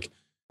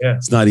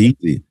 it's not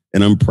easy.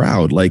 And I'm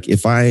proud. Like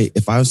if I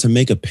was to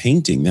make a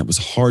painting that was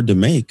hard to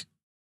make,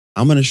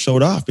 I'm going to show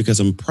it off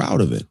because I'm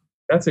proud of it.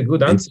 That's a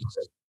good answer.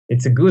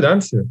 It's a good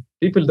answer.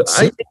 People,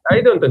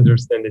 I don't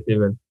understand it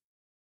even.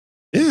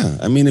 Yeah.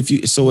 I mean,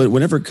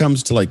 whenever it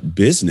comes to like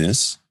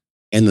business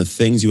and the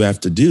things you have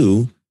to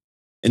do,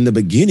 in the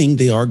beginning,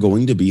 they are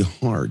going to be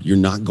hard. You're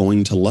not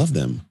going to love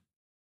them.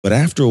 But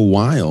after a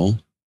while,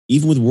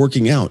 even with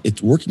working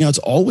out's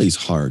always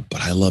hard,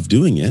 but I love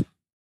doing it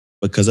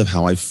because of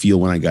how I feel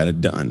when I got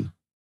it done.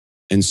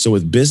 And so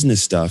with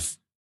business stuff,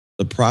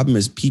 the problem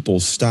is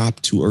people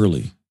stop too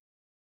early.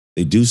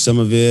 They do some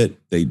of it,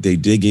 they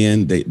dig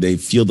in, they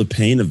feel the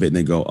pain of it, and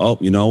they go, oh,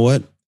 you know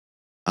what?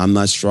 I'm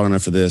not strong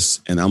enough for this,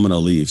 and I'm going to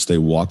leave. So they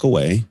walk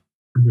away,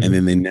 and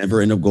then they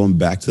never end up going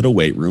back to the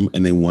weight room,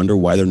 and they wonder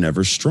why they're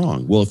never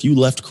strong. Well, if you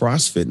left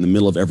CrossFit in the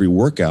middle of every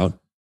workout,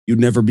 you'd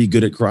never be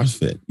good at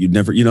CrossFit. You'd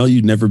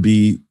never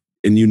be,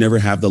 and you never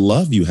have the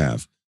love you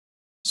have.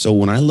 So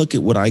when I look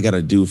at what I got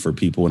to do for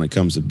people when it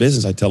comes to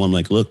business, I tell them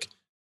like, look,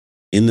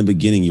 in the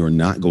beginning, you're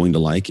not going to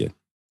like it.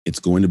 It's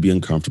going to be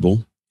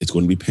uncomfortable. It's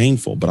going to be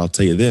painful. But I'll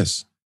tell you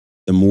this,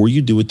 the more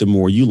you do it, the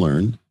more you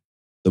learn.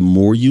 The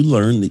more you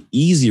learn, the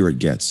easier it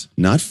gets.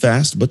 Not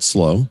fast, but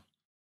slow.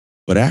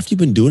 But after you've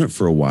been doing it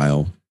for a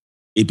while,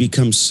 it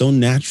becomes so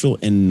natural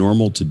and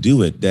normal to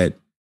do it that,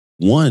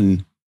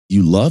 one,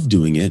 you love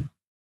doing it.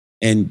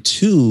 And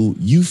two,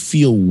 you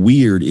feel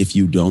weird if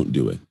you don't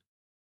do it.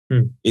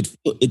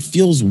 It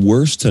feels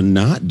worse to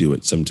not do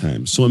it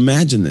sometimes. So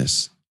imagine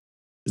this.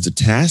 It's a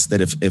task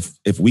that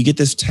if we get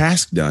this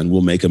task done,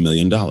 we'll make $1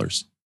 million.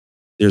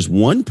 There's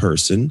one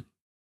person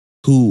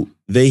who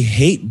they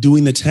hate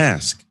doing the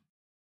task.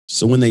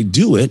 So when they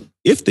do it,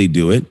 if they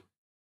do it,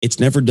 it's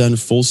never done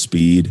full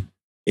speed.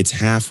 It's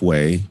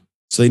halfway.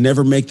 So they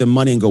never make the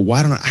money and go,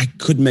 why don't I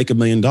couldn't make $1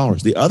 million.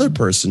 The other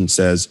person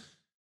says,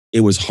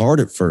 it was hard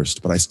at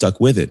first, but I stuck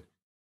with it.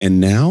 And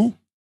now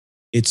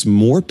it's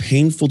more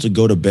painful to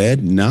go to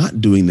bed not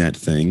doing that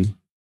thing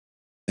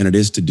than it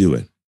is to do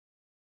it.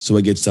 So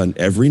it gets done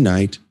every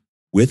night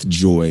with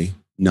joy,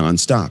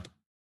 nonstop.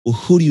 Well,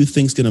 who do you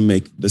think is going to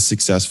make the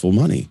successful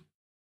money?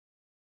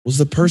 Was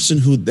the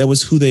person that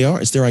was who they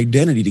are. It's their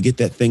identity to get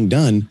that thing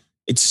done.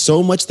 It's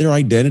so much their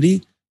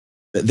identity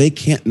that they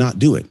can't not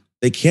do it.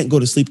 They can't go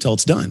to sleep till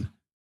it's done.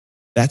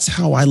 That's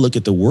how I look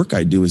at the work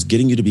I do, is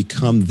getting you to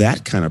become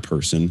that kind of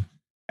person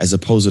as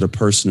opposed to the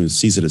person who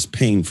sees it as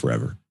pain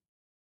forever.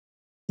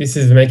 This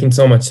is making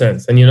so much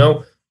sense. And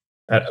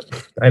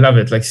I love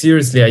it. Like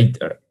seriously,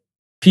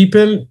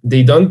 people,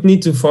 they don't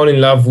need to fall in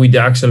love with the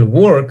actual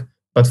work,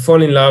 but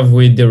fall in love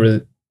with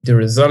the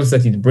results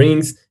that it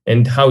brings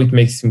and how it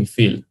makes me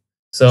feel.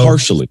 So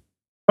partially.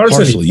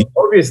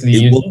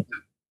 obviously,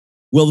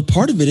 well, the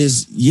part of it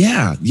is,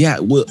 yeah.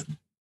 Well,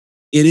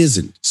 it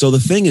isn't. So the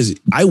thing is,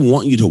 I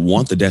want you to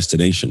want the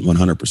destination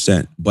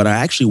 100%, but I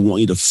actually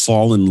want you to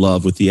fall in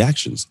love with the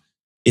actions.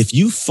 If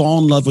you fall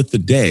in love with the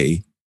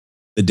day,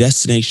 the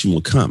destination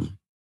will come.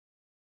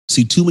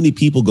 See, too many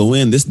people go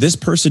in, this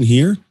person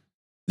here,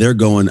 they're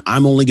going,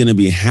 I'm only going to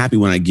be happy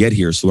when I get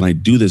here. So when I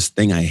do this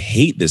thing, I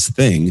hate this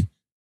thing.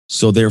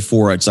 So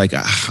therefore, it's like,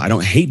 I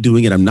don't hate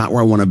doing it. I'm not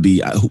where I want to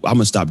be. I'm going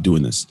to stop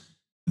doing this.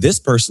 This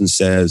person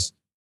says,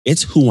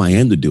 it's who I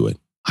am to do it.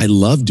 I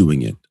love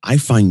doing it. I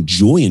find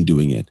joy in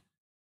doing it.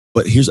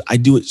 But I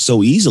do it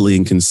so easily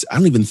and I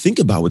don't even think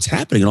about what's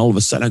happening. And all of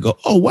a sudden I go,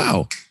 oh,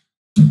 wow,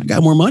 I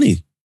got more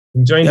money.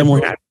 Enjoying more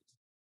happy.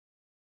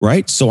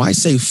 Right? So I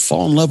say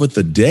fall in love with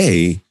the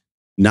day,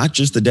 not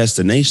just the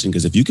destination.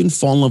 Because if you can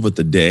fall in love with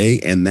the day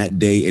and that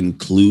day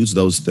includes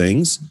those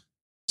things,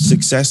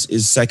 success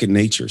is second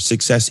nature.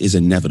 Success is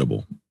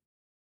inevitable.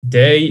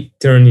 Day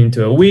turn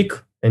into a week,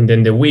 and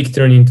then the week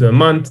turn into a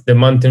month, the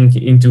month turn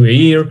into a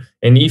year.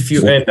 And if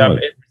you end up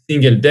every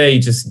single day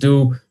just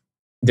do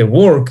the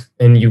work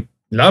and you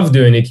love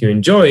doing it, you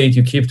enjoy it,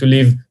 you keep to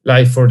live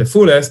life for the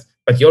fullest,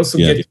 but you also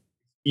get to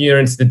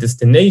experience the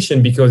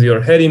destination because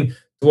you're heading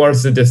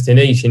towards the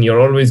destination.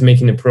 You're always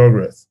making a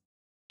progress.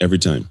 Every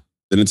time.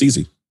 Then it's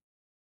easy.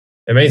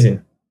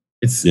 Amazing.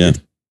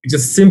 You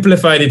just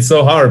simplified it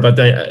so hard, but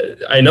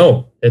I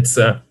know it's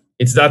that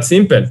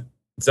simple.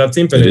 It's that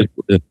simple.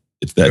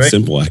 It's that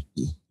simple.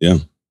 Yeah.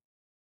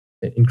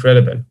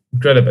 Incredible.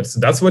 So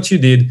that's what you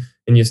did,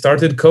 and you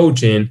started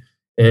coaching.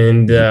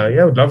 And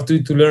I would love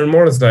to learn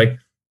more. It's like,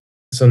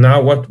 so now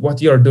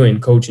what you are doing,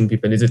 coaching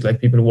people? Is it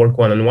like people work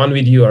one-on-one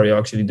with you? Are you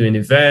actually doing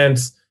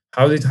events?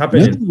 How is it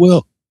happening?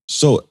 Well,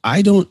 so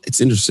it's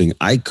interesting.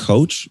 I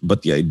coach,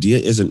 but the idea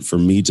isn't for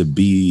me to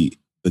be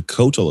the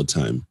coach all the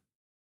time.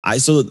 I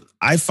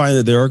find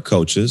that there are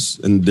coaches,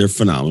 and they're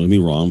phenomenal, don't get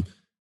me wrong,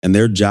 and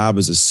their job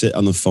is to sit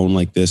on the phone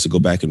like this and go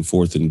back and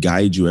forth and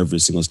guide you every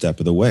single step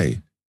of the way.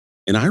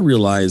 And I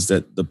realized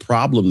that the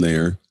problem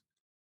there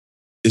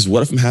is,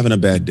 what if I'm having a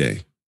bad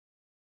day?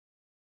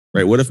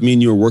 Right? What if me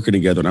and you are working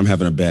together and I'm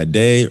having a bad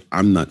day,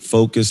 I'm not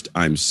focused,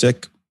 I'm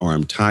sick, or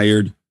I'm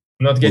tired?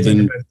 Not getting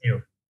the best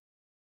deal.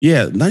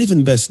 Yeah, not even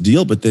the best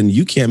deal, but then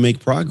you can't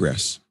make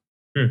progress.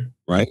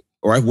 Right?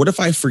 Or what if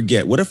I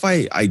forget? What if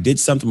I did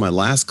something to my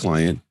last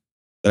client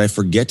that I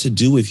forget to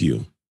do with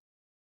you?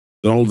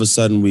 Then all of a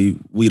sudden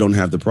we don't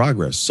have the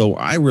progress. So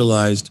I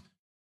realized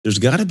there's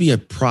got to be a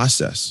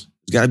process.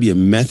 There's got to be a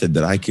method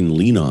that I can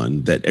lean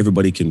on that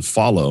everybody can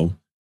follow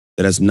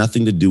that has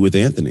nothing to do with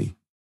Anthony.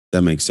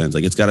 That makes sense.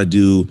 Like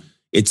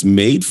it's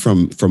made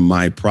from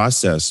my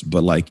process,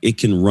 but like it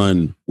can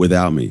run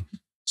without me.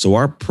 So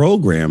our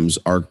programs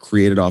are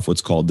created off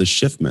what's called the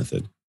shift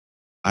method.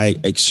 I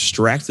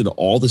extracted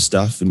all the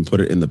stuff and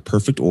put it in the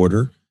perfect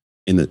order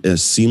in a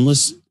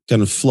seamless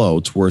kind of flow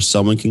to where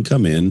someone can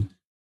come in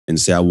and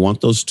say, I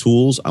want those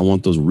tools. I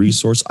want those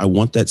resources. I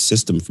want that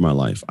system for my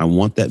life. I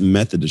want that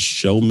method to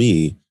show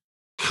me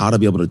how to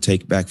be able to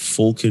take back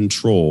full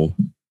control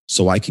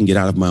so I can get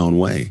out of my own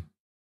way.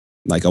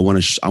 Like I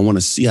want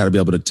to see how to be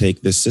able to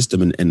take this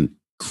system and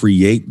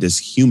create this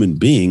human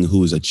being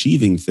who is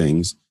achieving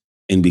things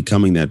and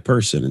becoming that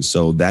person. And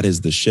so that is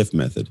the shift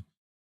method.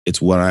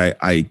 It's what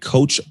I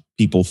coach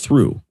people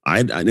through.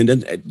 And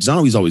it's not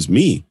always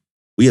me.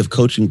 We have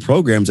coaching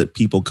programs that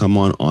people come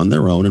on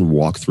their own and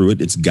walk through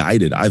it. It's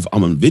guided.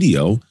 I'm on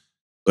video,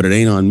 but it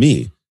ain't on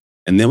me.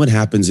 And then what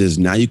happens is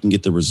now you can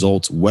get the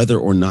results whether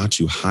or not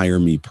you hire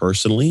me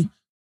personally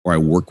or I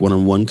work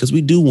one-on-one, because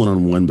we do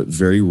one-on-one, but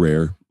very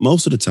rare.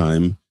 Most of the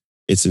time,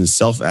 it's in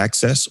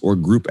self-access or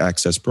group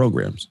access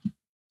programs.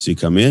 So you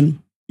come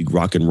in, you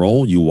rock and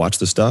roll, you watch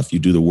the stuff, you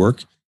do the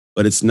work,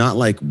 but it's not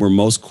like where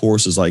most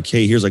courses like,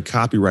 hey, here's a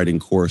copywriting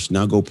course,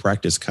 now go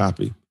practice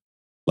copy.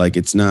 Like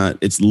it's not,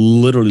 it's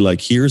literally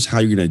like, here's how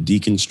you're going to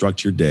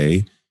deconstruct your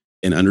day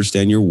and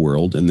understand your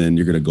world. And then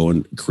you're going to go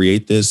and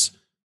create this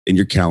in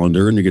your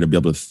calendar, and you're going to be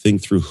able to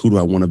think through, who do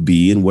I want to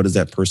be? And what is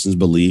that person's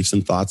beliefs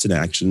and thoughts and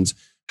actions?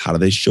 How do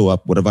they show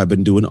up? What have I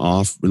been doing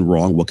off and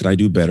wrong? What can I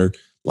do better?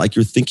 Like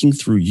you're thinking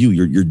through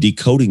you're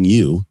decoding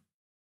you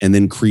and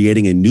then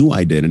creating a new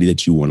identity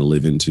that you want to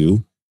live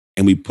into.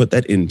 And we put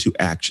that into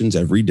actions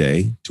every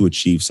day to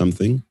achieve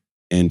something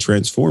and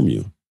transform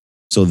you.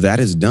 So that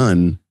is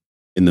done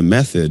in the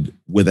method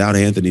without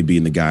Anthony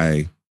being the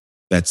guy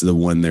that's the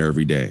one there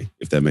every day,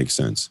 if that makes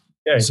sense.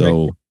 Yeah,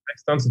 so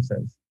makes tons of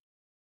sense.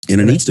 And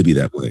it needs to be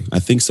that way. I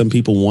think some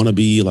people want to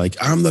be like,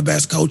 I'm the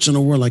best coach in the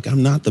world. Like,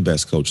 I'm not the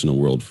best coach in the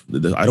world.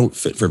 I don't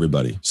fit for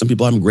everybody. Some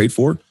people I'm great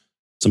for,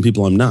 some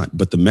people I'm not,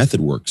 but the method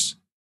works.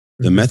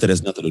 The method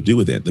has nothing to do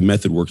with it. The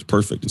method works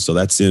perfect. And so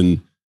that's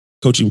in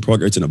coaching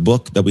program. It's in a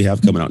book that we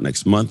have coming out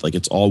next month. Like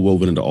it's all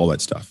woven into all that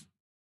stuff.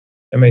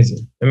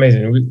 Amazing.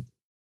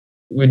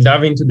 We'll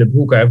dive into the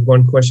book. I have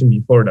one question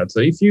before that. So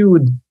if you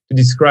would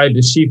describe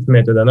the shift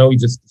method, I know you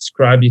just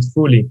described it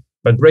fully,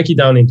 but break it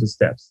down into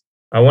steps.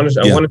 I want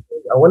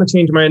to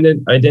change my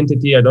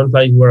identity. I don't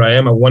like where I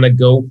am. I want to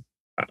go.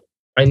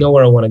 I know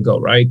where I want to go,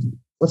 right?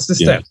 What's the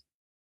steps?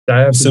 I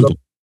have Simple.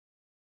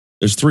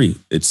 There's 3.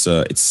 It's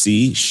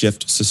see,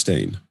 shift,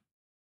 sustain.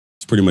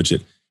 It's pretty much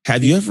it.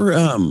 Have you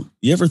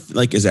ever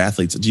like as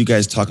athletes, do you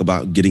guys talk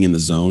about getting in the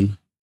zone?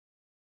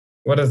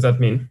 What does that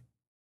mean?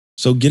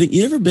 So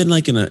you ever been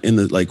like in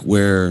the like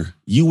where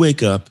you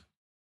wake up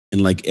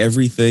and like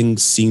everything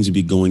seems to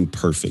be going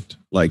perfect.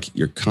 Like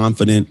you're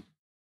confident,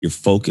 you're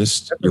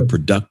focused, you're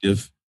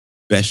productive,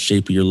 best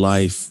shape of your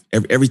life.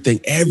 Everything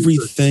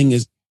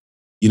is,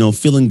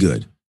 feeling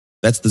good.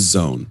 That's the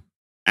zone.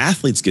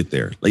 Athletes get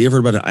there. Like you ever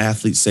heard about an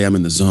athlete say, I'm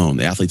in the zone?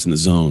 The athlete's in the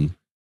zone.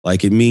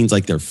 Like it means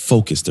like they're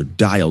focused, they're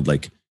dialed,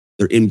 like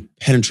they're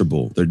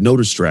impenetrable. There's no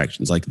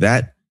distractions like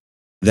that.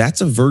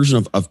 That's a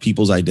version of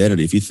people's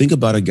identity. If you think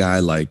about a guy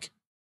like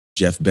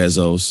Jeff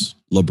Bezos,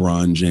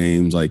 LeBron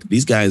James, like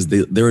these guys,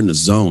 they're in the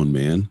zone,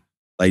 man.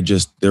 Like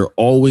they're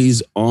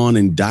always on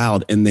and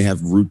dialed, and they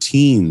have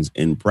routines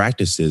and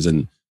practices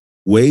and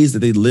ways that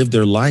they live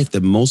their life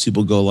that most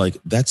people go like,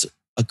 that's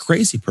a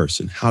crazy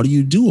person. How do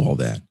you do all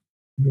that?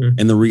 Mm-hmm.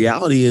 And the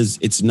reality is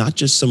it's not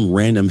just some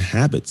random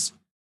habits.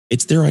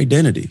 It's their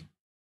identity.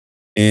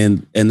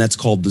 And that's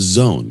called the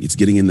zone. It's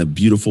getting in the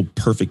beautiful,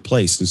 perfect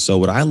place. And so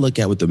what I look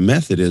at with the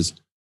method is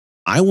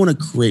I want to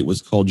create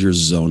what's called your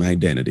zone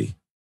identity.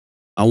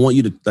 I want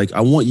you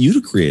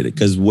to create it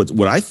because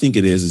what I think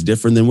it is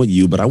different than what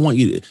but I want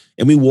you to,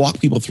 and we walk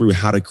people through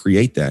how to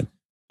create that.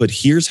 But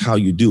here's how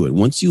you do it.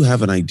 Once you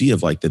have an idea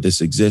of like that this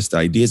exists, the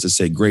idea is to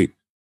say, great,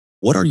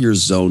 what are your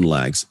zone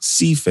lags?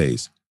 C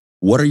phase.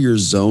 What are your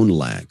zone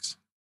lags?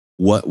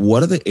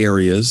 What are the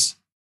areas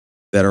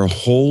that are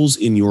holes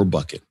in your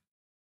bucket?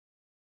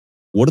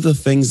 What are the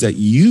things that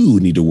you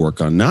need to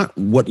work on? Not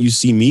what you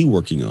see me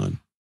working on.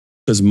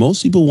 Because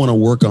most people want to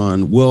work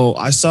on, well,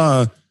 I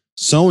saw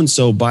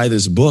so-and-so buy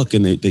this book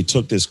and they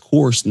took this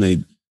course and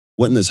they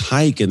went on this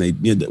hike and they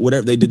did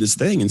this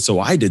thing. And so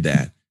I did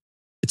that.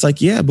 It's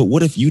like, yeah, but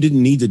what if you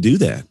didn't need to do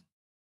that?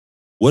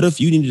 What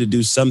if you needed to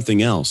do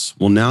something else?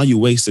 Well, now you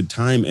wasted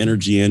time,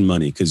 energy, and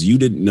money because you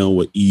didn't know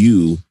what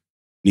you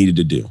needed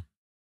to do.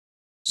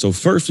 So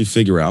first we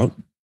figure out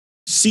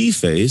C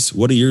phase,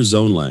 what are your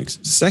zone lags?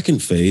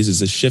 Second phase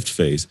is a shift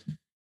phase.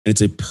 And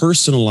it's a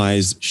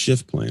personalized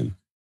shift plan.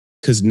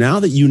 Because now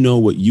that you know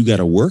what you got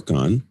to work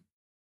on,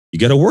 you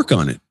got to work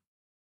on it.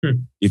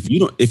 If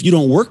you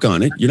don't work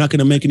on it, you're not going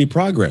to make any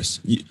progress.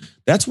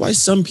 That's why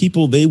some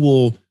people,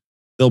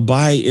 they'll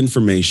buy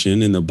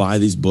information and they'll buy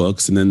these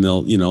books and then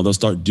they'll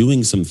start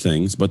doing some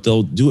things, but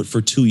they'll do it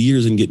for 2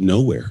 years and get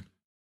nowhere.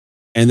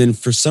 And then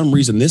for some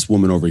reason, this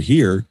woman over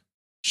here,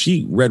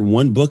 she read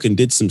one book and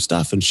did some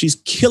stuff and she's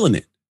killing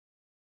it.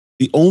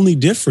 The only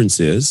difference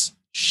is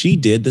she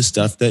did the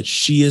stuff that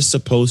she is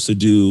supposed to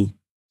do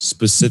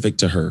specific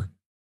to her.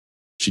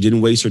 She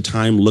didn't waste her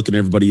time looking at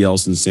everybody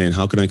else and saying,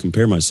 how can I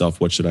compare myself?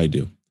 What should I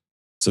do?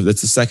 So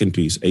that's the second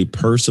piece, a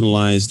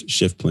personalized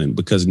shift plan,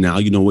 because now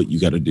you know what you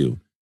got to do.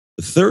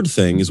 The third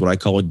thing is what I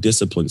call a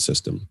discipline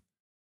system,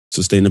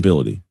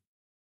 sustainability.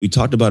 We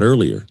talked about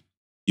earlier,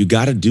 you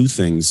got to do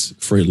things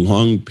for a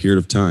long period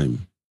of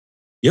time.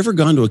 You ever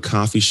gone to a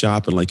coffee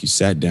shop and like you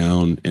sat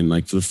down and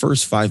like for the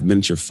first 5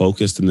 minutes you're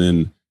focused and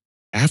then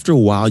after a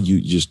while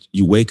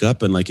you wake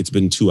up and like it's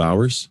been 2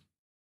 hours?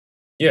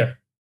 Yeah.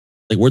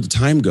 Like where'd the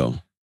time go?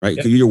 Right?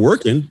 Yeah. You're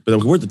working,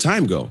 but where'd the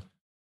time go?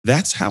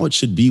 That's how it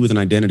should be with an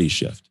identity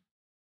shift.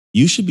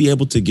 You should be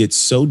able to get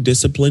so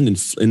disciplined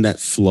in that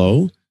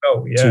flow.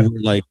 Oh, yeah. To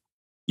where, like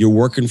you're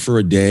working for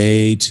a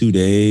day, 2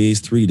 days,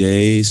 3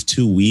 days,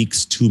 2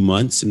 weeks, 2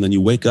 months. And then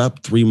you wake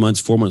up 3 months,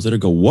 4 months later,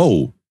 go,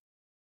 whoa,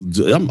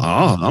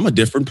 I'm a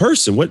different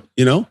person.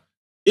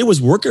 It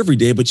was work every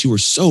day, but you were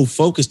so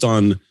focused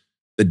on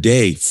the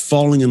day,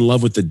 falling in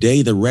love with the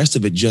day. The rest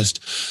of it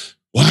just,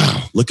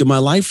 wow, look at my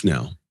life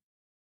now.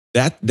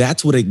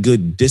 That's what a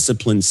good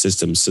discipline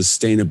system,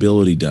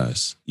 sustainability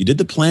does. You did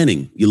the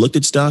planning. You looked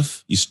at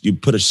stuff. You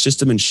put a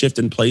system and shift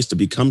in place to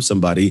become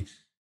somebody.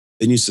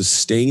 Then you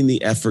sustain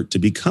the effort to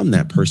become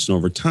that person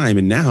over time.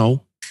 And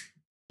now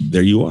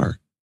there you are.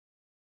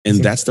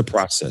 And that's the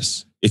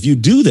process. If you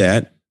do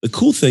that, the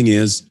cool thing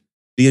is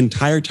the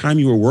entire time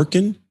you were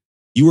working,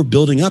 you were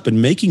building up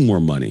and making more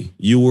money.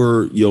 You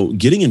were,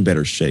 getting in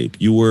better shape.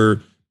 You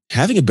were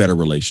having a better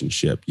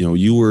relationship.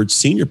 You were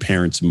seeing your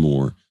parents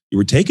more. You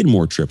were taking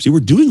more trips. You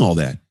were doing all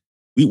that.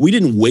 We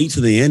didn't wait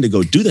to the end to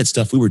go do that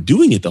stuff. We were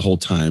doing it the whole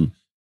time.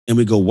 And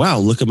we go, wow,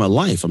 look at my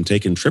life. I'm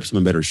taking trips. I'm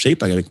in better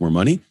shape. I got to make more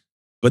money.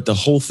 But the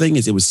whole thing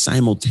is it was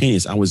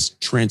simultaneous. I was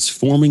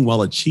transforming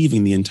while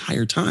achieving the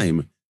entire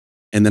time.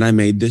 And then I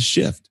made this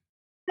shift.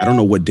 I don't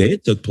know what day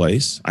it took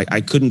place. I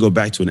couldn't go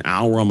back to an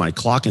hour on my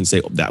clock and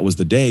say, oh, that was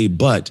the day,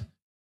 but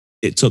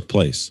it took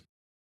place.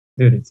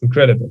 Dude, it's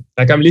incredible.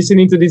 Like I'm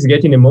listening to this,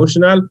 getting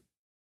emotional.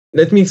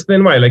 Let me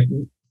explain why. Like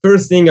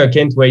first thing, I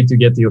can't wait to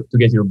get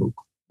your book.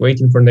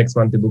 Waiting for next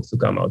month the books to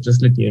come out.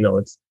 Just let you know,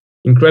 it's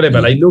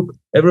incredible. Yeah.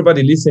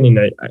 Everybody listening,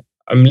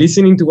 I'm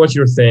listening to what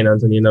you're saying,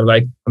 Anthony. And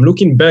I'm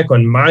looking back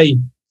on my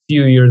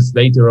few years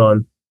later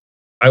on.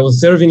 I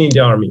was serving in the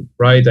army,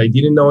 right? I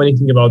didn't know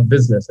anything about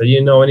business. I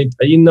didn't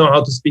know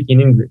how to speak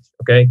in English.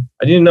 Okay.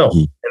 I didn't know.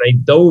 And I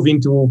dove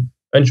into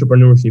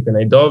entrepreneurship and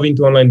I dove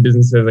into online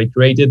businesses. I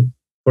created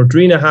for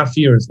 3.5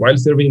 years while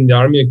serving in the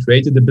army, I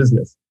created the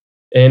business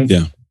and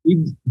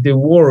did the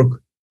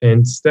work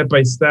and step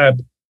by step.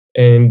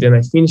 And then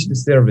I finished the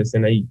service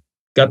and I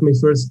got my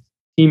first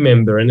team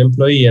member, an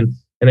employee, and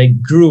I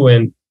grew.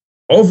 And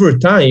over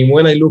time,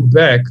 when I look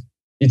back,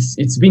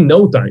 it's been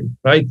no time,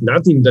 right?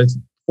 Nothing that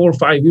 4 or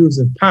 5 years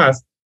have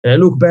passed. And I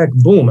look back,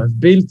 boom, I've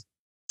built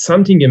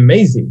something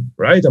amazing,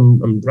 right?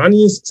 I'm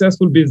running a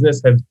successful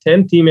business, have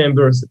 10 team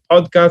members, a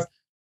podcast.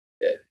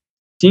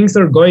 Things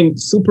are going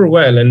super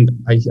well. And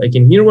I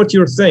can hear what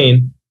you're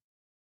saying.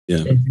 Yeah.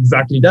 It's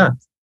exactly that.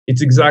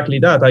 It's exactly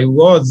that. I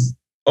was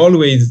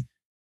always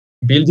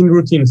building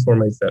routines for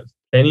myself,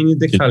 planning in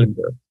the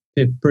calendar,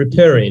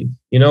 preparing,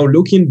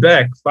 looking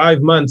back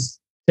 5 months,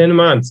 10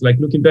 months, like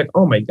looking back,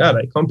 oh my God,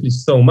 I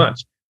accomplished so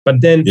much.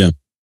 But then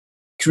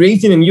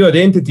creating a new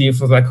identity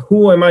for like,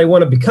 who am I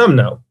want to become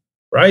now,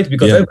 right?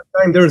 Because every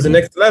time there is a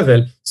next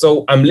level.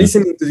 So I'm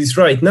listening to this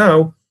right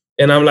now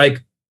and I'm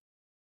like,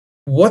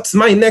 what's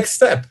my next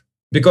step?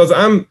 Because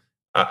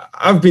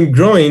I've been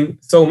growing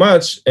so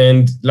much,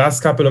 and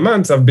last couple of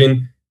months I've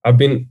been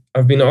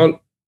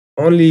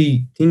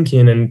only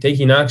thinking and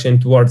taking action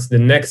towards the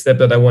next step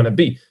that I want to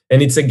be.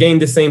 And it's again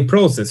the same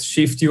process.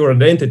 Shift your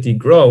identity,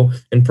 grow,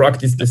 and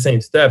practice the same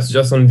steps,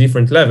 just on a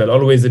different level.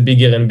 Always a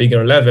bigger and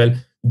bigger level.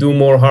 Do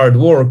more hard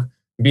work,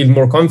 build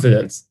more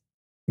confidence,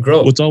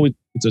 grow.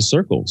 It's a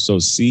circle. So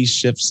see,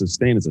 shift,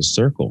 sustain is a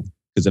circle.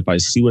 Because if I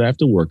see what I have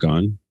to work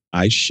on,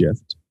 I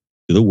shift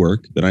to the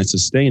work, then I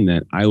sustain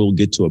that. I will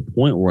get to a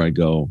point where I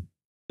go,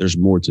 there's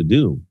more to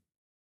do.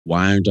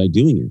 Why aren't I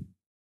doing it?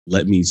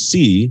 Let me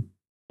see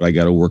what I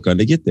got to work on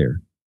to get there.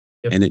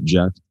 Yep. And it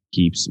just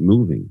keeps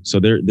moving. So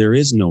there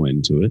is no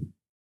end to it.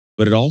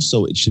 But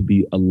it should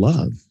be a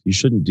love. You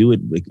shouldn't do it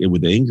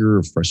with anger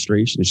or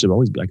frustration. It should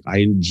always be like, I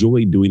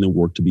enjoy doing the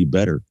work to be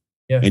better.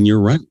 Yeah. And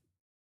you're right.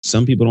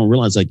 Some people don't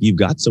realize like you've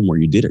got somewhere,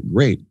 you did it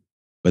great,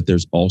 but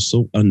there's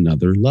also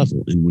another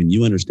level. And when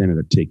you understand how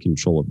to take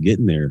control of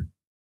getting there,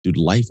 dude,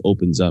 life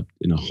opens up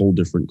in a whole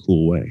different,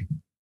 cool way.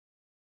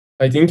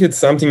 I think it's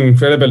something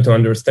incredible to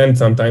understand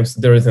sometimes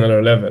there is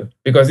another level.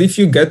 Because if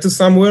you get to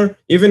somewhere,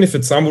 even if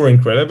it's somewhere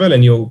incredible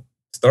and you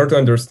start to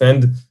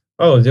understand,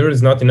 oh, there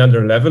is not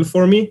another level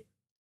for me,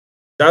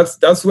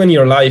 that's when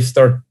your life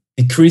starts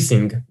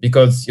decreasing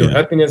because your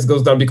happiness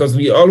goes down, because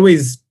we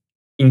always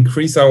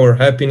increase our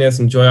happiness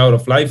and joy out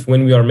of life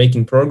when we are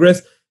making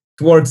progress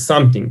towards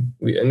something.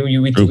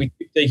 We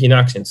keep taking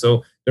action.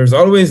 So there's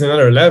always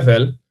another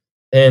level.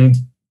 And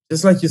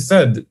just like you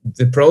said,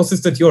 the process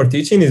that you're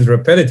teaching is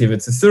repetitive.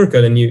 It's a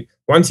circle. And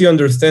once you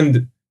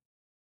understand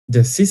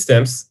the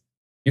systems,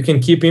 you can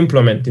keep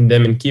implementing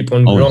them and keep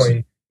on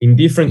growing in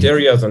different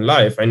areas in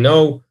life. I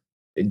know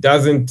it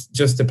doesn't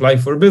just apply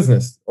for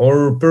business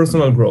or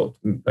personal growth.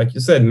 Like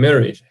you said,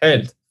 marriage,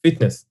 health,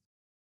 fitness.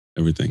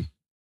 Everything.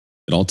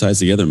 It all ties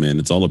together, man.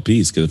 It's all a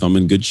piece. Because if I'm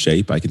in good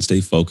shape, I can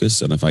stay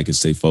focused. And if I can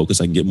stay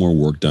focused, I can get more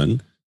work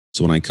done.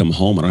 So when I come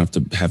home, I don't have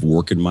to have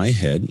work in my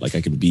head. Like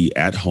I can be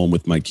at home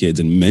with my kids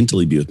and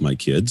mentally be with my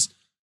kids.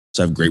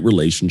 So I have great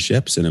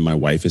relationships. And then my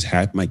wife is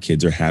happy. My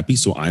kids are happy.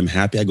 So I'm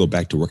happy. I go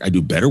back to work. I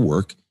do better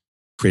work,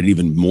 create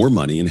even more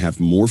money and have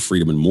more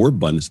freedom and more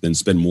abundance, then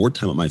spend more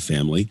time with my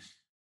family.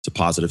 It's a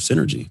positive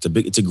synergy.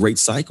 It's a great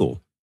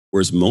cycle.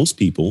 Whereas most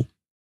people,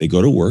 they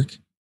go to work,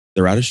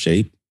 they're out of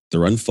shape,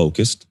 they're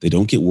unfocused, they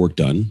don't get work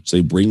done. So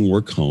they bring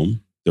work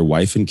home. Their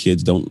wife and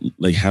kids don't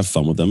have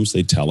fun with them. So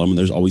they tell them, and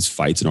there's always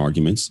fights and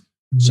arguments.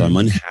 Mm-hmm. So I'm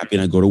unhappy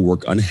and I go to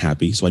work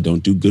unhappy. So I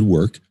don't do good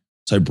work.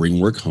 So I bring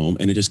work home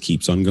and it just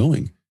keeps on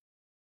going.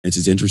 It's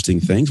these interesting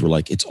things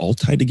where it's all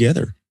tied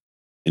together.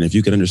 And if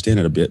you can understand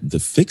how to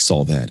fix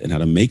all that and how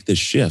to make this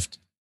shift,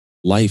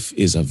 life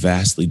is a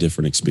vastly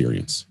different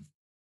experience.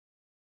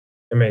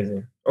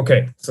 Amazing.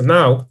 Okay. So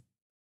now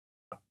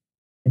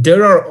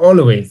there are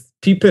always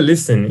people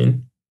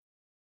listening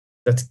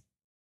that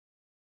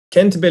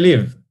can't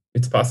believe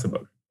it's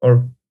possible,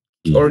 or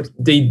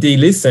they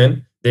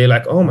listen, they're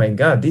like, oh my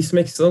God, this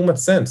makes so much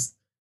sense,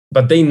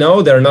 but they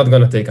know they're not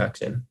going to take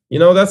action.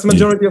 That's the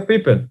majority of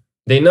people.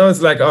 They know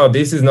it's like, oh,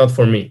 this is not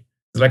for me.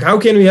 It's like, how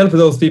can we help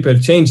those people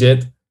change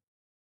it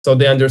so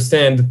they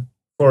understand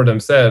for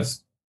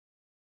themselves?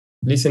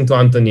 Listen to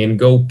Anthony and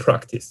go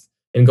practice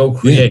and go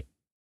create. Yeah.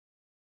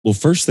 Well,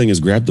 first thing is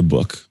grab the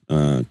book,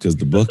 because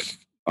the book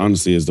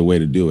honestly is the way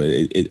to do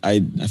it. I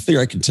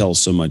figure I can tell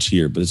so much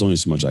here, but there's only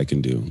so much I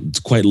can do. It's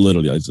quite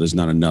literally, there's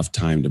not enough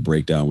time to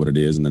break down what it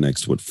is in the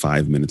next,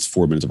 4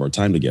 minutes of our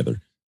time together.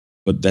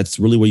 But that's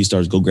really where you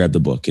start, is go grab the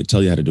book. It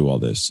tell you how to do all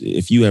this.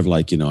 If you have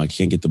I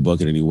can't get the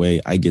book in any way,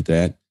 I get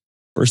that.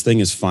 First thing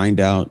is find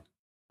out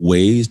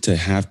ways to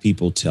have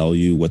people tell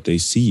you what they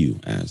see you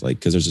as.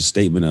 Because there's a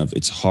statement of,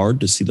 it's hard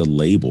to see the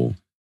label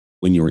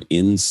when you're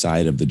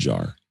inside of the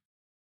jar.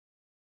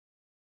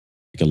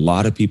 A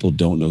lot of people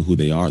don't know who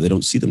they are. They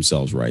don't see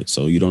themselves right.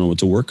 So you don't know what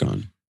to work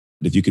on.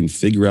 But if you can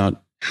figure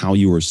out how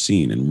you are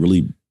seen and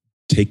really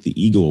take the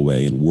ego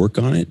away and work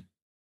on it,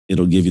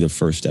 it'll give you the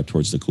first step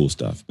towards the cool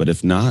stuff. But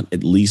if not,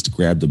 at least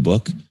grab the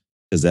book,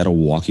 because that'll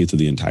walk you through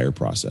the entire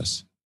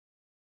process.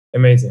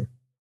 Amazing.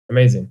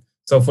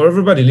 So for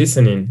everybody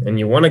listening and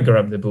you want to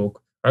grab the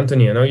book,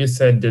 Anthony, I know you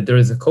said that there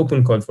is a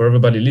coupon code for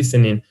everybody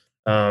listening.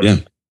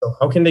 So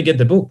how can they get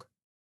the book?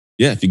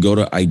 Yeah, if you go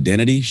to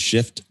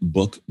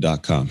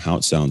identityshiftbook.com, how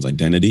it sounds,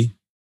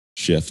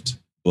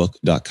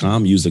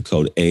 identityshiftbook.com, use the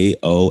code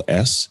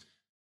AOS.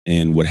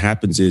 And what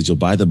happens is you'll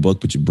buy the book,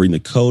 but you bring the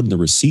code and the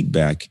receipt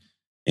back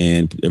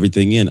and put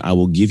everything in. I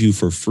will give you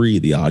for free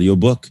the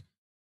audiobook,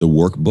 the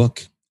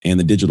workbook, and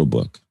the digital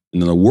book.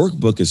 And then the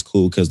workbook is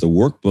cool because the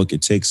workbook,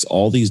 it takes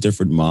all these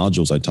different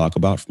modules I talk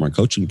about from our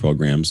coaching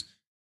programs,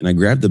 and I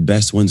grab the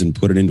best ones and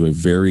put it into a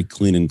very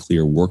clean and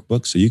clear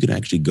workbook. So you can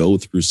actually go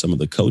through some of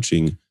the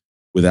coaching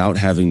without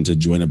having to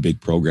join a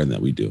big program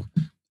that we do.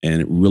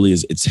 And it really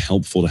is, it's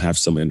helpful to have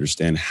somebody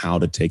understand how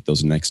to take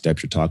those next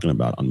steps you're talking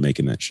about on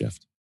making that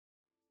shift.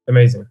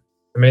 Amazing.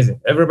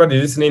 Everybody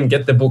listening,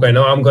 get the book. I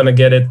know I'm going to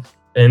get it.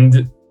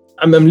 And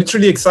I'm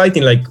literally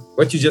excited, like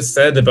what you just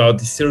said about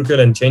the circle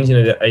and changing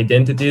the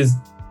identities.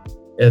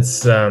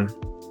 It's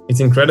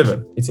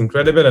incredible. It's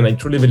incredible. And I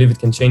truly believe it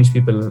can change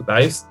people's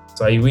lives.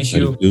 So I wish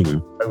you,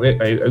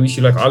 I wish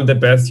you like all the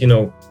best,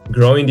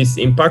 growing this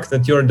impact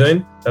that you're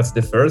doing. That's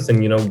the first,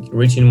 and,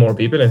 reaching more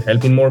people and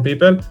helping more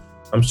people.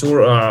 I'm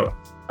sure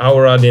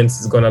our audience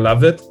is going to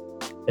love it.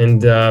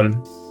 And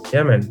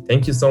man,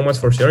 thank you so much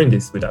for sharing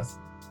this with us.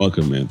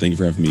 Welcome, man. Thank you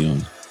for having me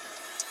on.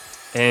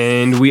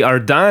 And we are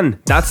done.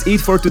 That's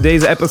it for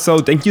today's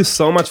episode. Thank you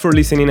so much for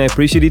listening. I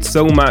appreciate it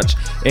so much.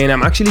 And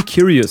I'm actually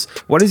curious,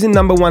 what is the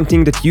number one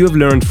thing that you have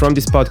learned from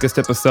this podcast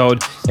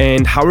episode,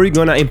 and how are you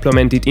going to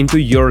implement it into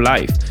your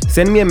life?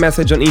 Send me a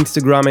message on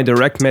Instagram, a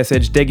direct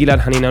message, Gilad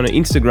Hanina on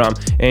Instagram,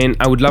 and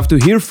I would love to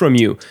hear from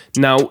you.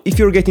 Now, if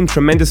you're getting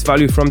tremendous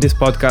value from this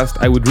podcast,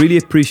 I would really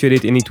appreciate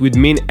it, and it would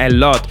mean a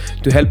lot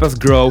to help us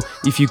grow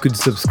if you could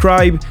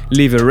subscribe,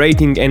 leave a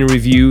rating and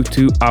review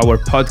to our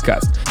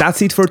podcast.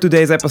 That's it for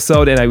today's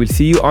episode, and I will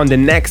see you on the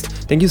next.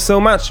 Thank you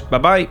so much.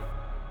 Bye-bye.